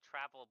and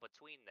travel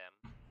between them.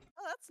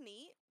 Oh, that's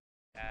neat.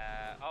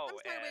 Uh I'm oh.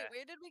 sorry. Wait,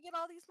 where did we get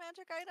all these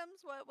magic items?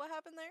 What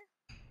happened there?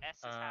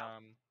 S's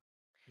house.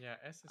 Yeah,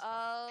 S is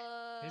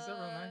fine. He's a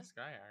real Uh, nice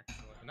guy,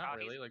 actually. Not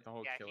really, like the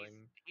whole yeah,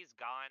 killing. he's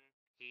gone.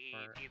 He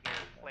part. either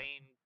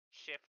plane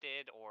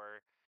shifted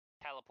or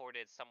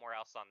teleported somewhere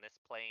else on this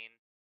plane.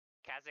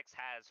 Kaz'icks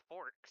has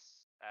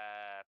forks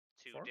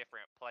to Fork?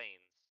 different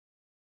planes.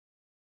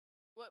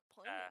 what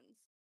planes?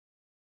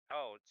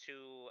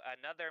 To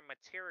another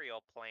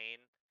material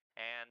plane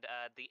and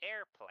the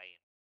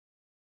airplane.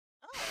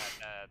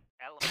 Oh,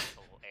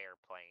 Elemental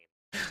airplane.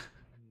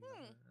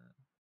 Hmm.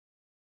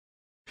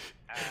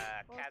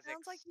 well, it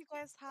sounds like Kaz'icks. you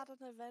guys had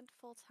an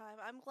eventful time.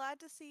 I'm glad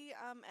to see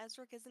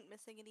Ezric isn't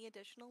missing any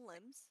additional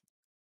limbs.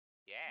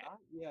 Yeah. Not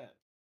yet.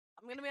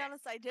 I'm gonna be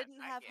honest. I didn't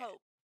Not have yet.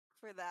 hope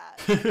for that.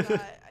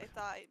 I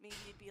thought maybe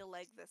it'd be a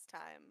leg this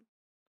time.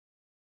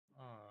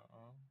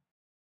 Oh.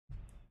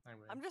 I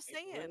wish. I'm just It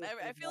saying. really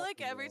I did feel help like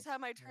you, every though.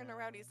 time I turn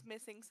around, Yeah. he's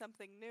missing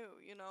something new.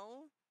 You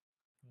know.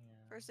 Yeah.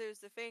 First it was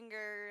the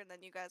finger, and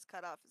then you guys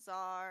cut off his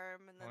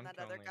arm, and then One that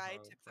can other only guy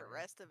hope, took the right?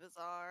 rest of his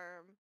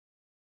arm.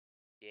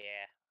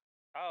 Yeah.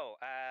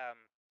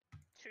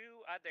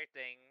 Two other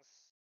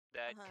things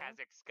that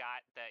Kaz'icks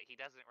got that he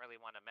doesn't really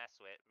want to mess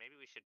with. Maybe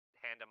we should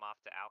hand him off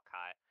to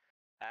Alcott.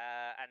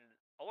 An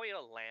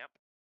oil lamp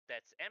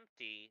that's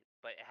empty,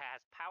 but it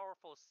has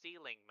powerful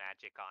sealing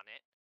magic on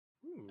it.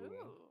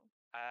 Ooh.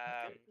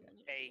 A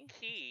Maybe.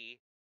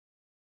 key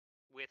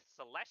with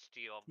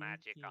celestial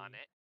magic on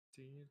it.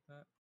 Do you use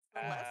that?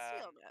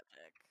 Celestial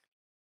magic.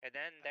 And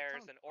then That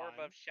there's sounds an orb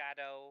fun. of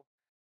shadow,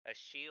 a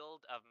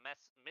shield of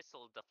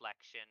missile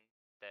deflection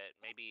that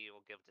maybe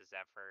we'll give to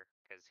Zephyr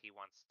because he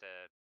wants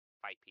to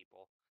fight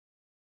people.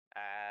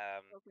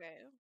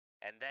 Okay.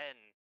 And then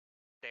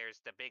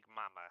there's the Big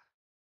Mama.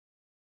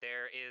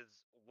 There is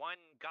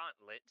one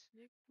gauntlet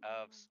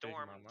of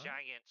storm Mama?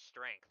 giant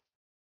strength.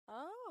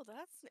 Oh,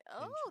 that's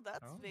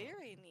Oh.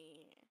 very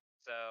neat.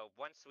 So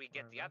once we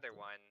get Or the other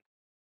that's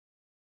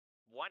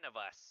one of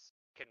us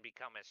can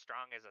become as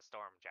strong as a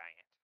storm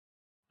giant.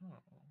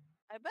 Oh.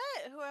 I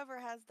bet whoever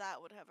has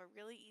that would have a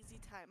really easy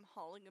time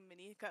hauling a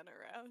minigun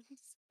around.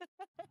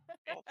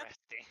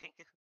 Interesting.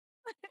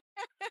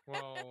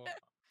 Well,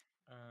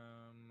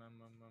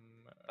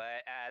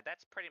 But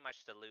that's pretty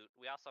much the loot.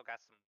 We also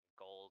got some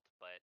gold,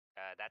 but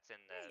that's in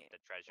Hey, the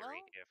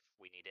treasury well, if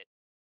we need it.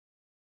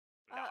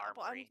 In the well, I'm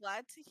armory.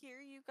 glad to hear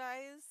you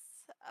guys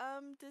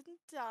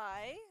didn't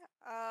die.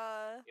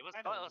 It was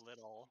Quite a close.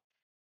 little.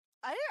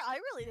 I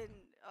really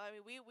didn't. I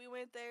mean, we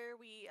went there.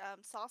 We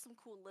saw some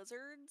cool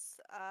lizards.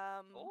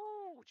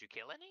 Oh, would you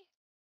kill any?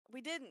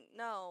 We didn't.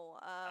 No.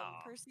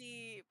 Aw.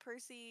 Percy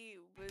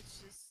was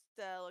just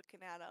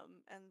looking at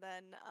them, and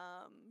then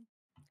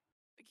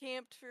we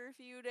camped for a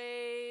few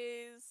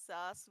days.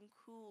 Saw some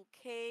cool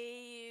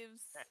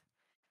caves.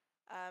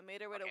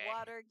 Made our way to Okay.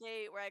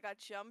 Watergate, where I got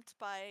jumped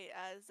by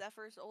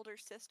Zephyr's older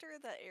sister,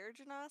 the air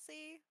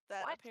genasi,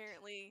 that What?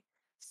 apparently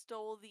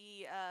stole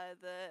the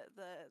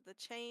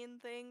chain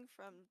thing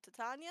from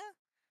Titania.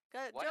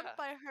 Got What? jumped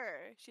by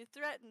her. She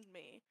threatened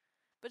me,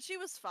 but she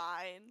was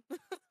fine.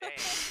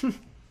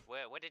 Dang.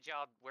 Where did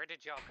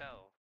y'all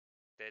go?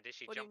 Did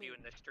she What do you jump you mean?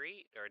 in the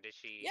street or did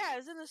she? Yeah, I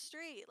was in the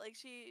street. Like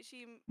she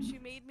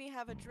made me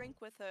have a drink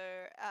with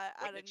her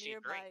What at a did she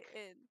nearby drink?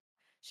 inn.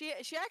 She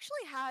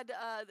actually had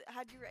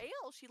your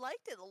ale. She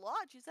liked it a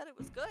lot. She said it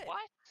was good.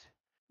 What?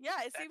 Yeah,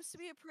 it seems That's to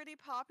be a pretty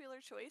popular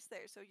choice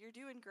there. So you're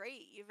doing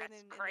great, even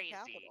that's in the crazy.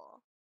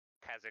 capital.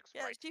 Kaz'icks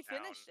Yeah, writes she down.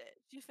 finished it.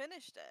 She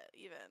finished it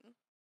even.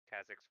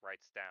 Kaz'icks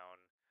writes down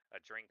a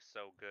drink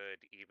so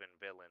good even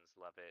villains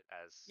love it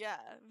as Yeah,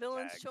 the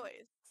villain's tag.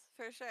 choice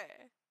for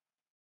sure.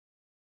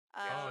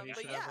 Oh, he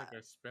But should have yeah, like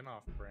a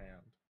spin-off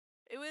brand.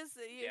 it was.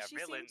 Yeah, Yeah, she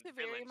seemed to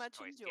very villain's much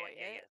choice. enjoy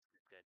Yeah, it.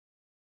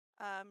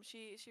 good.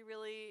 She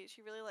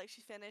really like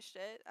she finished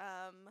it.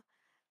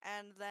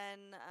 And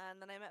then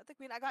I met the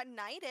queen. I got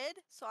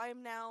knighted, so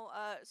I'm now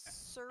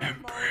Sir Molly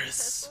Empress.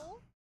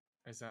 Thistle.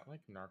 Is that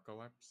like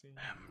narcolepsy?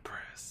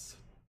 Empress.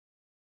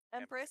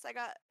 Empress. I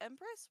got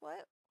Empress.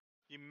 What?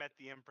 You met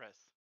the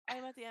Empress. I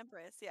met the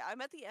Empress. Yeah, I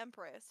met the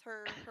Empress.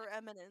 Her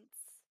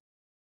Eminence.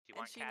 Do you And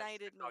want she Kaz to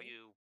knighted call me.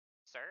 you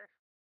sir?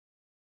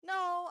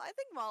 No, I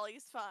think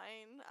Molly's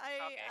fine.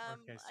 Okay.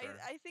 Okay, sir.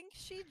 I think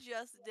she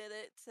just did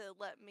it to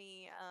let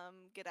me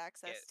get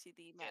access to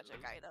the get magic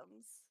loot?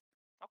 items.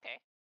 Okay.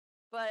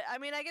 But I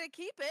mean, I get to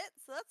keep it,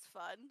 so that's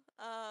fun.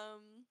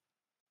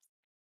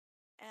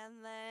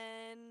 And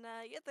then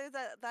yeah, there's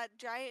that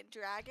giant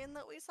dragon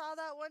that we saw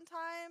that one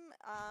time.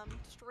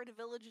 Destroyed a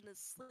village and is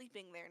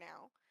sleeping there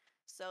now.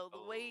 So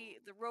Oh.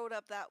 the road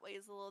up that way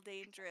is a little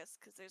dangerous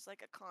because there's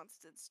like a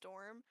constant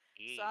storm.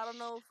 So I don't Yeesh.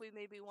 know if we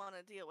maybe want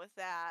to deal with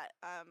that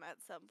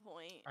at some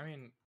point. I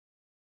mean,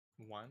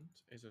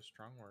 Want is a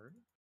strong word.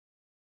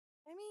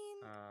 I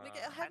mean,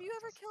 Uh, have you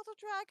ever Just- killed a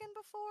dragon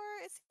before?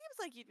 It seems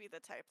like you'd be the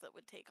type that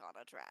would take on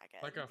a dragon.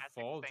 Like a Kaz'icks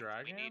full thinks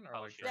we need dragon or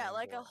like potions. yeah, dragonborn?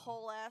 like a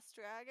whole ass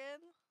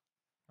dragon.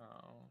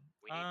 Oh.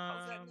 We need Is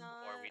that potions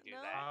not before we do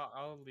no? that.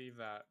 I'll leave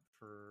that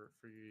for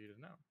you to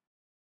know.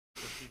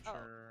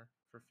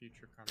 For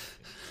future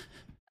conversation.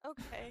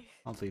 Okay.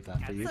 I'll leave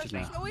that for you Such, to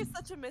know. there's always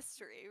such a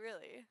mystery,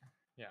 really.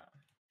 Yeah.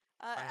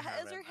 I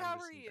haven't, Ezric, I'm how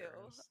just are you?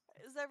 embarrassed.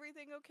 Is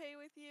everything okay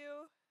with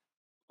you?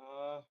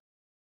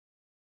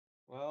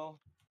 Well,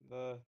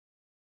 the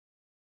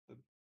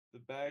the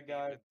bad The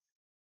guy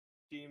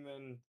demons.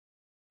 demon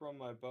from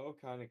my bow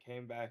kind of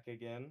came back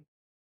again.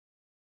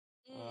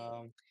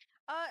 Mm.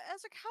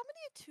 Ezric, how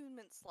many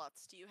attunement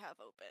slots do you have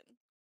open?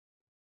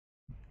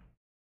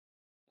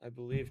 I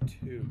believe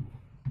 2.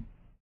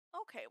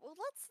 Okay, well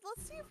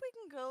let's see if we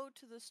can go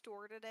to the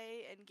store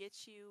today and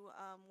get you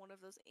one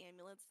of those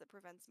amulets that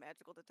prevents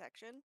magical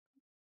detection.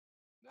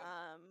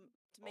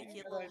 To make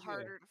you a good little idea.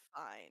 harder to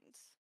find.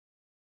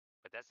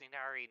 But doesn't he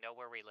already know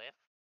where we live?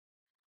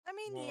 I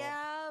mean, Well-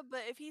 yeah,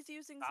 but if he's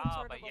using some Oh,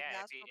 sort but of like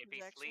yeah, astral if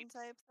he projection sleeps,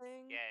 type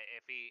thing, yeah,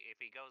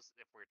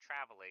 if we're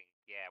traveling,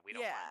 yeah, we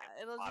don't yeah, want him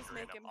it'll just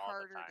bothering make him all the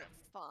harder to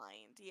time.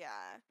 find.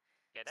 Yeah.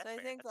 Yeah, So that's I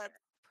fair. think That's that's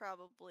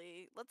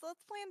probably let's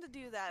plan to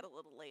do that a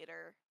little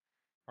later.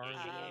 Are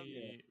Yeah.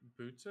 the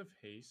boots of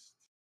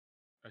haste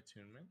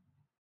attunement?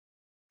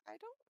 I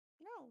don't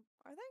know.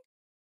 Are they?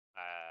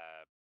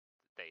 fair.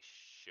 They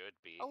should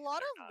be. A if lot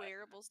they're of not.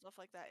 wearable stuff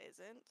like that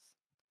isn't.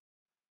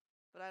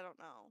 But I don't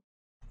know.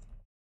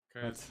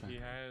 Because That's he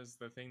has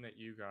the thing that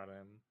you got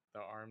him, the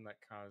arm that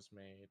Kaz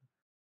made.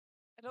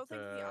 I don't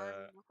think the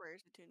arm The-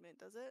 requires attunement,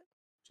 does it?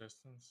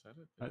 Justin said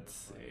it.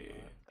 Let's before, see.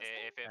 but- Does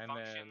it? If it And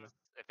functions,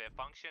 if it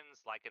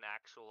functions like an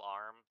actual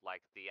arm,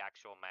 like the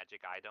actual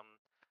magic item,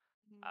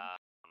 Mhm.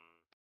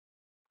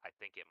 I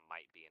think it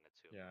might be an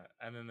attunement.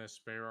 Yeah, and then the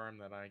spare arm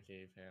that I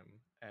gave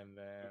him, and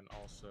then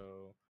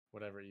also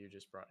whatever you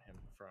just brought him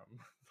from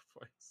the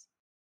place.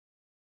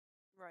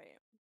 Right.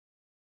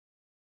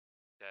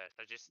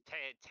 So just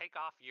take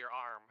off your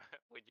arm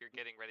when you're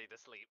getting ready to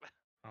sleep.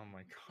 Oh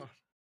my god.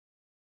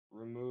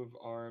 Remove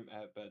arm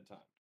at bedtime.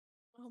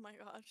 Oh my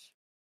gosh.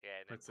 Yeah,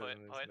 and then Puts it in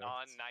his put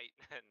on notes.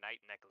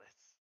 night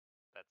necklace.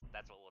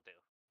 That's what we'll do.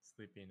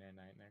 Sleeping at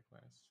night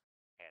necklace.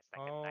 Yeah, it's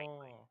like a night.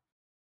 Oh.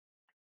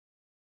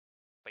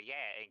 But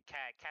yeah, and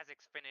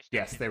Kaz'icks finished. up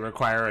Yes, his they little-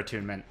 require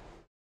attunement.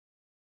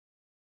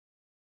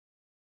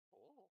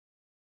 Ooh.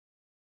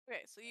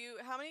 Okay, so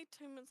how many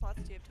attunement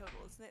slots do you have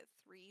total? Isn't it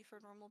 3 for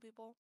normal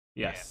people?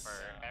 Yes. Yeah,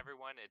 for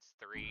everyone it's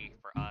 3.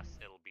 For us,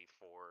 it'll be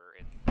 4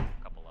 in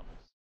a couple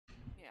levels.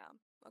 Yeah.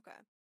 Okay.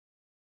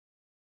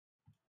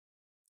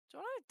 Do you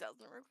know what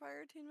doesn't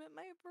require attunement?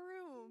 My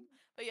broom.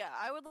 But yeah,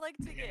 I would like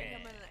to get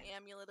him an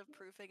amulet of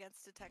proof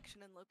against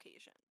detection and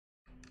location.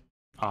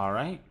 All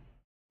right.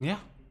 Yeah.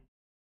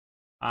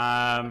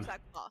 How much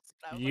that costs,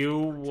 but I would like to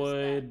You purchase that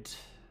would.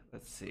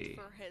 Let's see.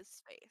 for his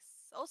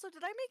space. Also,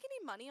 did I make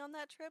any money on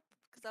that trip?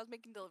 Because I was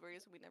making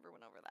deliveries and we never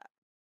went over that.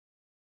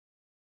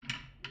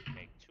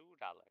 Make $2.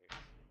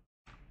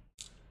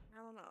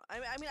 I don't know. I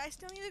mean, I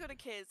still need to go to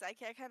Kids. I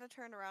kind of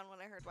turned around when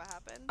I heard what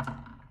happened.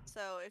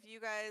 So if you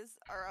guys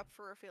are up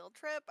for a field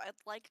trip, I'd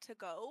like to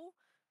go,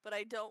 but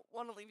I don't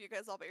want to leave you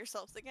guys all by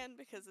yourselves again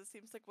because it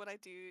seems like what I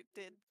did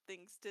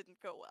things didn't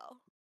go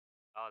well.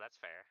 Oh, that's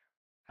fair.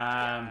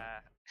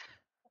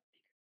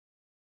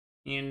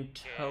 In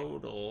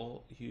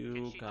total, Can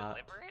you she got.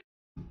 deliver it?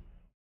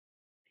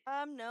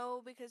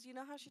 No, because you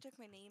know how she took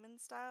my name and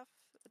stuff?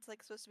 It's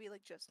like supposed to be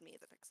like just me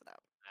that picks it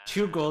up.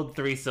 2 gold,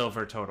 3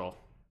 silver total.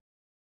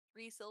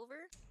 3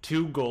 silver?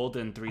 2 gold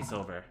and 3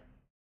 silver.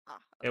 Ah,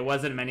 It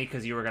wasn't many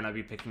because you were gonna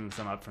be picking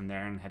some up from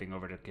there and heading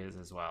over to Kiz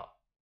as well.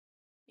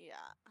 yeah.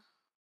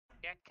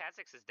 Yeah,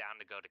 Kaz'icks is down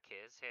to go to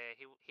Kiz.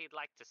 He'd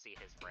like to see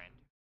his friend.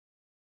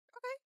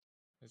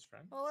 His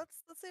friend? Well,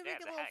 let's see if we Yeah,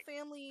 get the a little hag.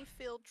 family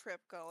field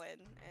trip going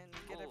and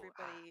get Ooh,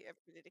 everybody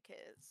to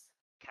Kids.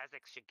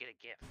 Kaz'icks should get a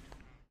gift.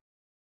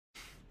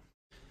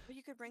 But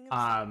you could bring him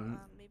Um,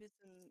 some, maybe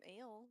some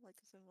ale, like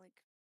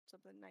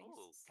something nice.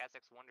 Ooh,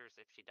 Kaz'icks wonders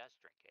if she does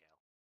drink ale.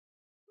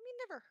 I mean,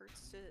 never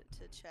hurts to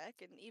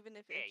check, and even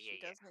if Yeah,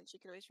 she yeah. doesn't, she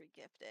could always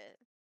regift it.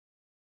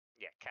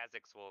 Yeah,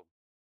 Kaz'icks will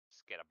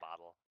just get a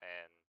bottle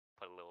and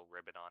put a little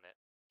ribbon on it.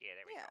 Yeah,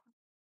 there we Yeah,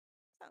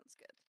 go. sounds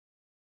good.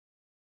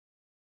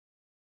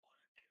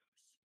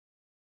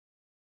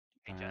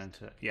 Hey, and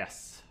Justin.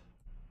 yes.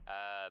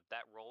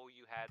 That roll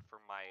you had for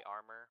my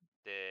armor,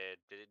 did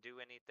it do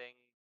anything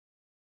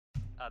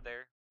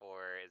other,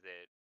 or is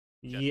it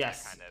just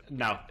Yes. to kind of get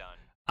No. it done?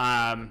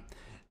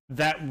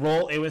 That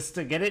roll, it was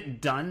to get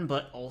it done,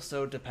 but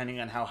also depending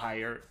on how high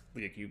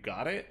you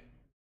got it,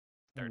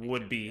 32,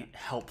 would be yeah.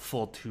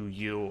 helpful to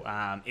you.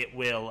 It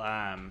will.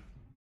 I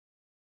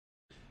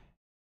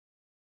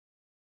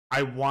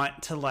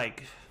want to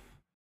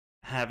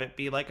have it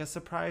be like a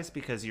surprise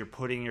because you're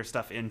putting your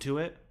stuff into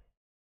it,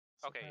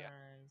 Okay, yeah.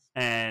 Surprise.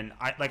 and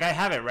I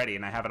have it ready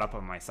and I have it up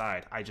on my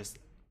side. I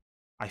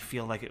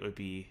feel like it would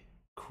be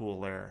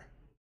cooler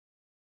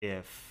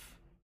if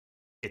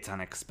it's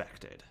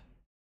unexpected.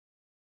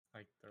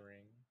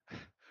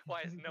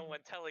 Why is no one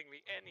telling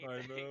me anything?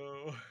 I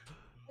know.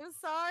 I'm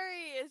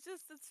sorry. It's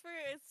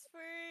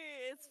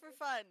for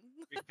fun.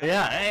 Because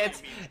Yeah,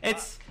 it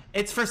means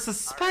it's for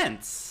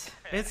suspense.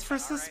 It's for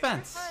Alright. For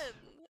suspense. fun.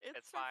 It's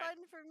It's for fine. fun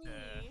for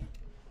me.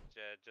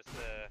 Just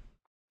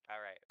all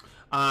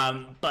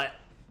right. But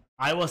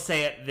I will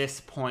say at this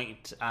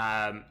point,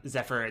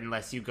 Zephyr,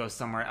 unless you go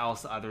somewhere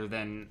else other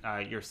than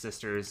your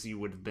sisters, you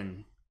would have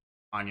been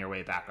on your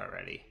way back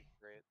already.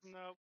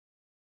 nope.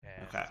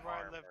 And Okay. This is where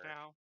I live armor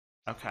now.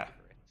 Okay. secrets.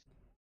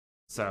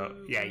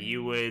 So yeah,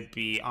 you would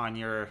be on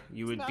your.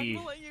 You would Not be.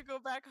 to let you go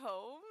back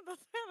home. That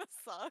kind of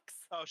sucks.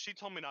 Oh, she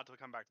told me not to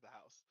come back to the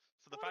house.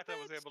 So the What a fact that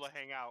I was bitch. able to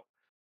hang out,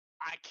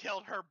 I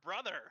killed her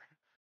brother.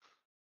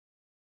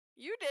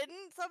 You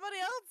didn't. Somebody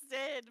else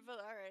did. But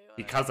all right. Whatever.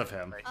 Because of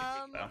him.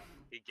 So.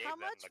 He gave How them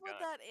much the would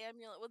gun. that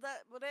amulet?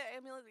 Would that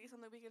amulet be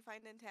something we could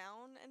find in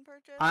town and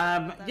purchase?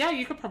 Yeah,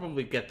 you could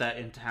probably get that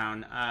in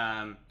town.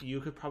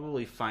 You could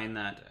probably find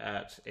that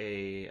at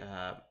a.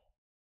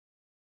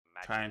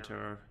 Trying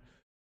to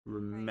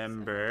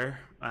remember.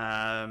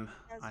 I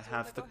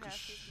have the the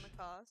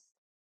cost.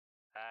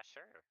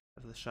 Sure.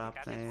 the shop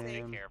Kaz'icks will take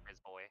name. care of his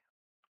boy.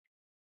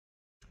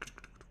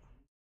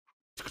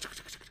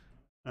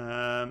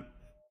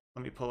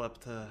 Let me pull up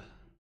the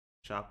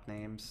shop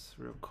names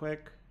real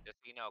quick. Just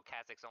so you know,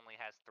 Kaz'icks only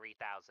has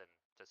 3,000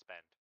 to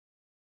spend.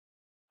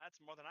 That's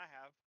more than I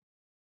have.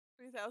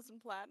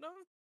 3,000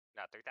 platinum.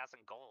 No, 3,000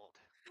 gold.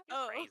 You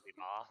Oh. crazy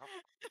ball.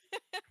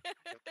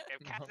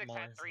 If Kaz'icks had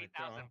Molly's like,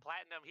 3,000 "Oh."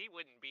 platinum, he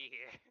wouldn't be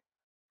here.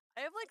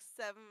 I have like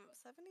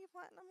 70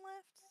 platinum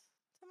left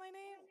to my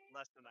name.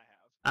 Less than I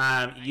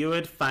have. You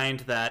would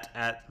find that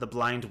at the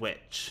Blind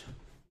Witch.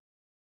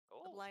 The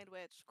Cool. Blind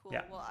Witch. Cool.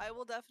 Yeah. Well, I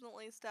will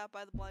definitely stop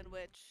by the Blind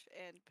Witch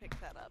and pick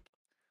that up.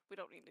 We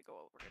don't need to go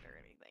over it or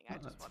anything. I Oh,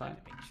 just that's wanted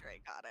fine. to make sure I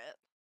got it.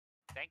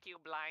 Thank you,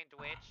 Blind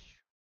Witch.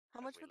 How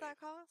As much we would leave. that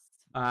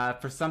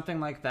cost? For something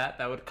like that,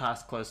 that would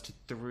cost close to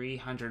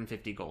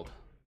 350 gold.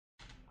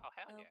 Oh,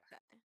 hell yeah. Okay.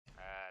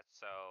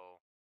 So...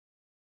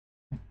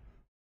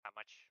 How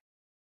much?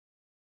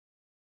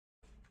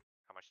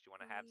 How much do you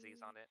want to have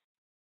these on it?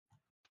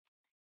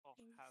 Oh,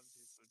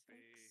 halvesies would be.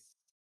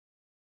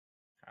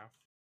 Half.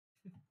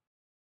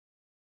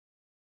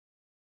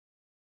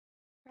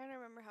 Trying to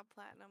remember how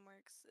platinum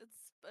works.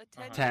 It's a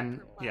 10 10,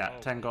 gold per yeah,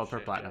 platinum. 10 gold per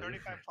shit, platinum.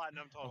 35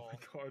 platinum Oh total. my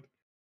god.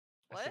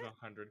 I What? said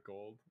 100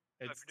 gold.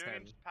 So It's if you're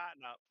doing 10.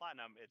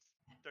 platinum, it's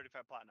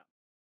 35 platinum.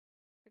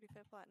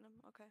 35 platinum.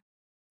 Okay.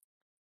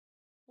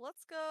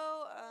 Let's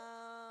go.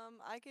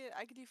 I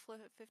could do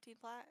 15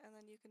 plat, and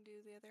then you can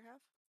do the other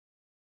half.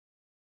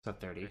 So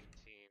 30.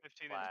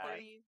 15 and plat.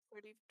 20.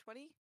 30,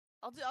 20.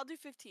 I'll do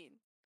 15.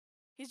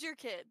 He's your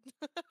kid.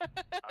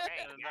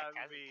 Okay, And yeah,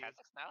 that would be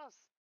Kaz'icks knows.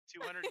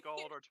 200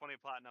 gold or 20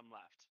 platinum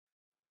left.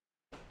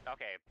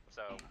 Okay,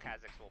 so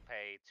Kaz'icks will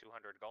pay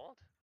 200 gold?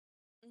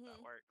 Mhm.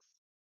 That works.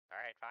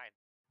 Alright, fine.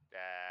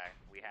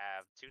 We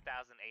have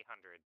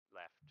 2,800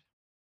 left.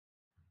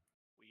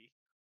 We.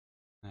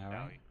 All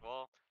No, right.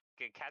 well,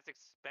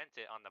 Kaz'icks spent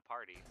it on the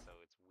party, so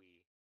it's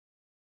we.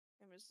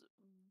 I'm just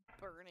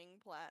burning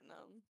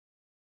platinum.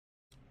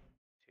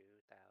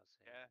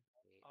 2,000. Yeah.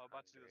 I was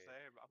about to do the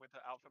same. I'm going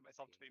to outfit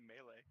myself to be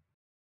melee.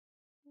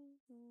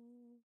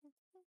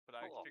 But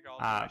I Cool. figure I'll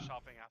do my Um,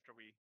 shopping after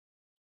we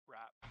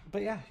wrap.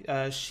 But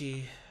yeah,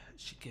 she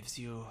gives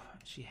you,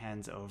 she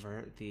hands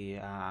over the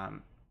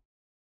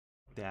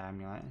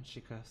amulet, and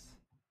she goes,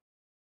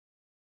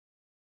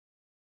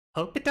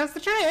 "Hope it does the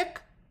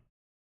trick."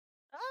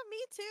 Oh,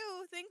 me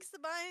too. Thanks a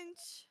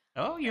bunch.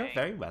 Oh, you're Thanks.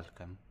 very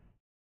welcome.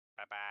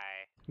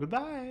 Bye-bye.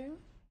 Goodbye.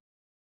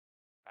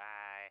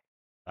 Bye.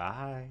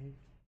 Bye.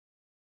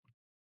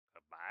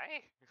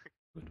 Goodbye?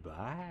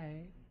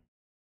 Goodbye.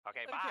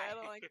 Okay, Okay, bye. I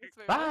don't like this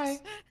very Bye.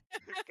 much.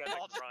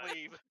 I'll Kaz'icks just runs.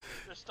 leave.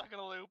 They're stuck in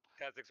a loop.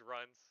 Kaz'icks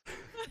runs.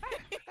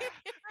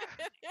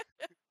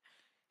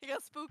 He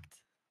got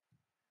spooked.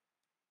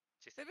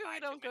 She said Maybe bye we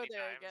too don't go many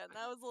there times. again.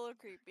 That was a little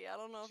creepy. I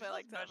don't know if She's I just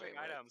like that very measuring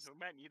items. much. We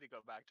might need to go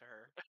back to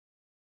her.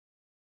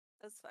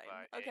 That's fine.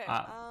 But Okay.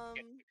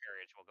 Get the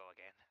courage, we'll go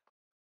again.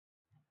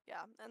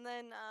 Yeah, and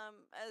then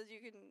as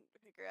you can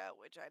figure out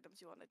which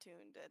items you want to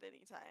tune at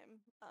any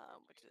time,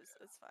 which is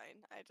it's fine.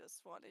 I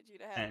just wanted you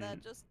to have that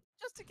And- just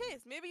in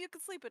case. Maybe you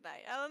could sleep at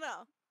night. I don't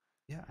know.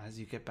 Yeah, as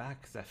you get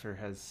back, Zephyr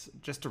has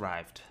just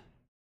arrived.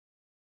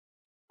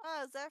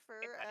 Zephyr,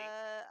 buddy.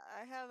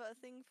 I have a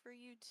thing for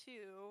you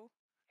too.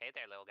 Hey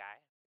there, little guy.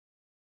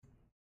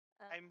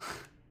 I'm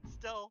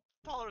still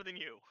taller than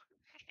you.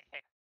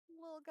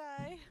 Little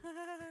guy.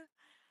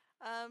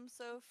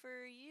 So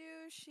for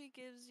you, she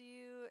gives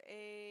you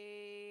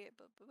an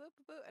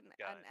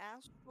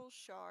astral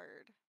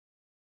shard.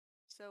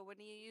 So when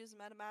you use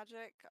meta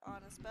magic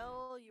on a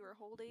spell while you are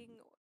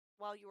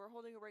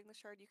holding or wearing the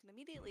shard, you can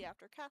immediately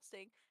after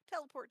casting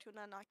teleport to an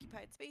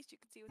unoccupied space you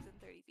can see within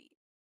 30 feet.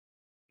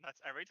 That's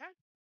every time?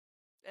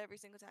 Every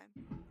single time.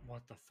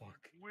 What the fuck?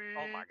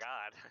 Oh my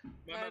god.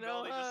 My I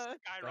know, mobility just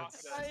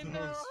That's skyrocketed. I so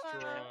know,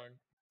 strong.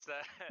 So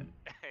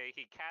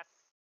he casts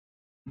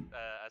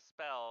a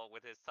spell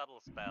with his subtle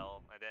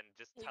spell and then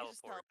just You can just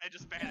teleports. It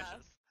just Yeah.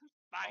 vanishes.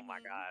 Oh my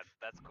Mhm. god,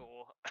 that's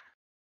cool.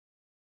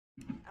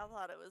 I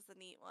thought it was a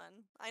neat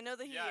one. I know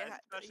that Yeah,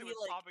 especially with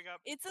like popping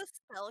up. it's a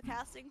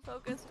spellcasting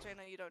focus, which I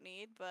know you don't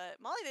need, but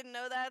Molly didn't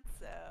know that,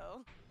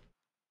 so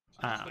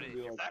Just Put gonna it be in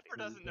your like body. Zephyr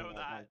doesn't know sneaking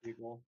up on that.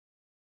 people.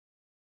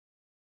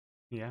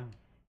 Yeah.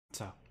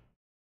 So Mhm.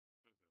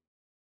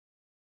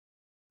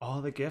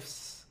 all the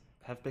gifts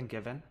have been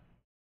given.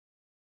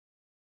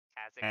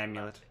 Kaz'icks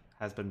Amulet loved it.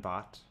 has been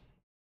bought.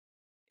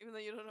 even though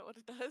you don't know what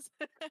it does.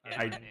 I've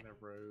I- gotten the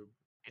robe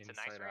It's a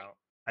nice inside ring. out.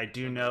 I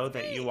do The know robe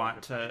that you Hey! want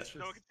with to. the No patches.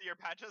 one can see your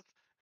patches.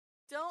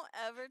 Don't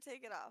ever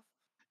take it off.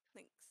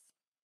 Thanks.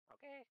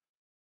 Okay. The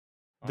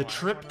Oh, I have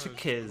trip one of to those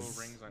Kiz.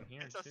 Cool rings on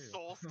here It's a too.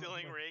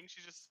 soul-stealing ring.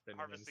 She's just Spinning in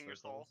harvesting your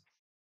soul. circles.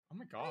 Oh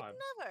my I'd god,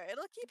 never.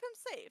 It'll keep him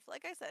safe.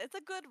 Like I said, it's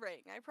a good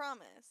ring. I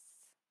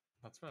promise.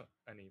 that's what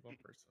an evil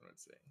person would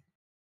say.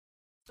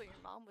 That's what your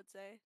mom would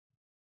say.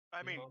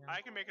 I mean, Yeah.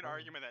 I can make an Oh.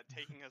 argument that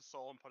taking his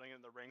soul and putting it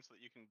in the ring so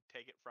that you can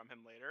take it from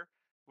him later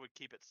would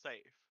keep it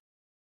safe.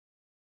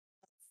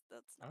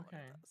 That's not what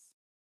Okay. it does.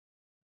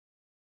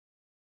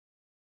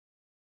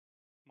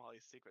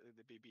 Molly's secretly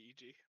the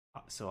BBEG.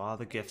 So all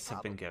the gifts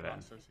have been Probably. given.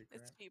 Not so secret.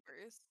 It's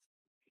cheapers.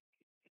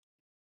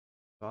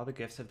 All the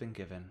gifts have been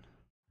given.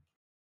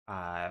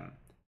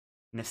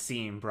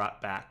 Nassim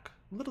brought back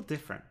a little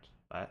different,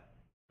 but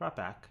brought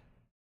back.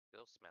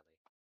 Still smelly.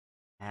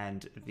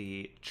 And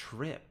the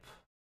trip,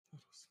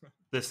 Little smell.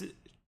 this,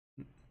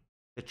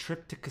 the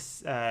trip to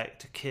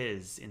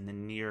Kiz in the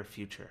near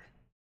future.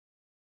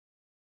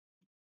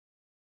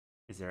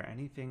 Is there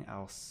anything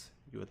else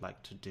you would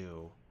like to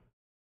do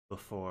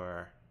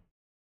before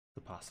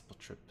the possible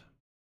trip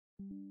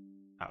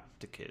out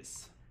to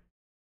Kiz?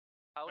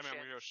 I mean, I'm Potion.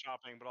 gonna go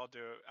shopping, but I'll do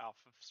it off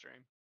of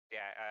stream.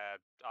 Yeah,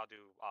 I'll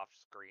do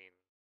off-screen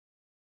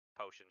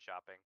potion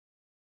shopping.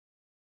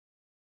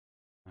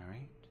 All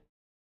right.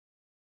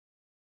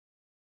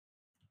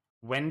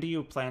 When do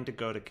you plan to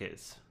go to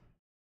Kiz?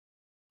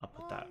 I'll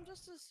put that.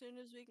 Just as soon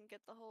as we can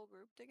get the whole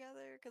group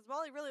together. Because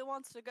Molly really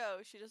wants to go.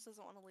 She just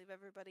doesn't want to leave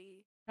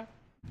everybody Yeah.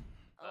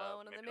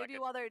 alone. And then maybe like maybe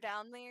a- while they're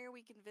down there,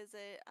 we can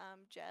visit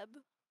Jeb.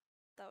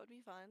 That would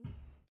be fun.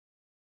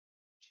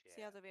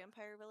 See how Yeah. the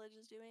vampire village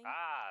is doing.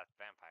 Ah,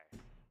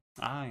 vampire.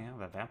 Ah, yeah,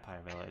 the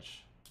vampire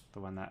village. The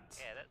one that's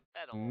Yeah,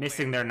 that old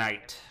missing their vampire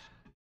night.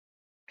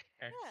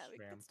 village. Yeah, we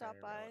could stop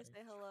by,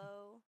 say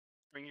hello.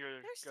 Bring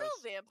your There's ghost.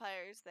 still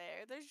vampires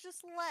there. There's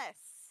just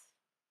less.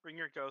 Bring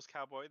your ghost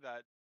cowboy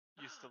that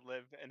used to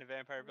live in a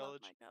vampire I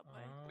love village. my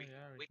cowboy. Oh We-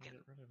 yeah, we we can can-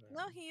 get rid of it.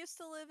 No, he used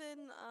to live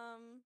in I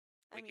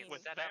We can mean,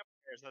 With set up.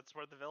 vampires, that's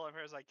where the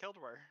vampires I killed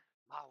were.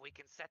 Oh, we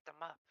can set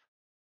them up.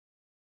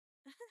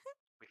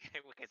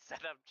 we can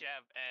set up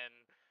Jeb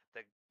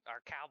and our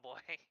cowboy.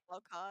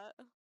 Alcott.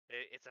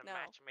 It's a No,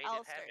 match made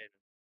Alistair. in heaven.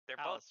 They're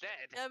Alistair.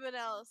 both dead. Jeb and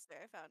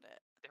Alistair, I found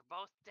it. They're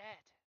both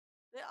dead.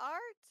 They are.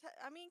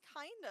 I mean,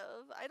 kind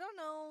of. I don't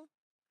know.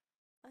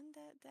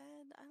 Undead,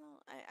 dead. I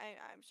don't.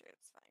 I'm sure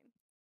it's fine.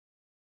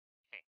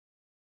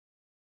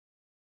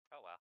 Oh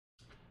well.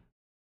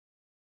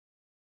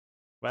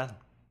 Well,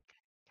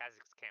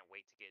 Kaz'icks can't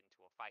wait to get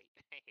into a fight.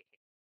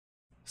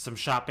 some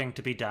shopping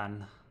to be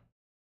done.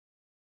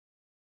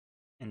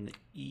 In the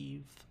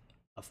eve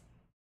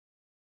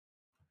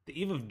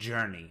of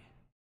journey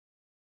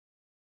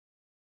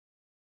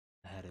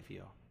ahead of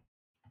you.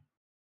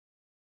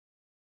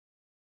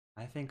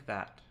 I think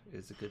that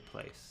is a good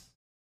place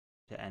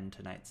to end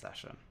tonight's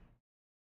session.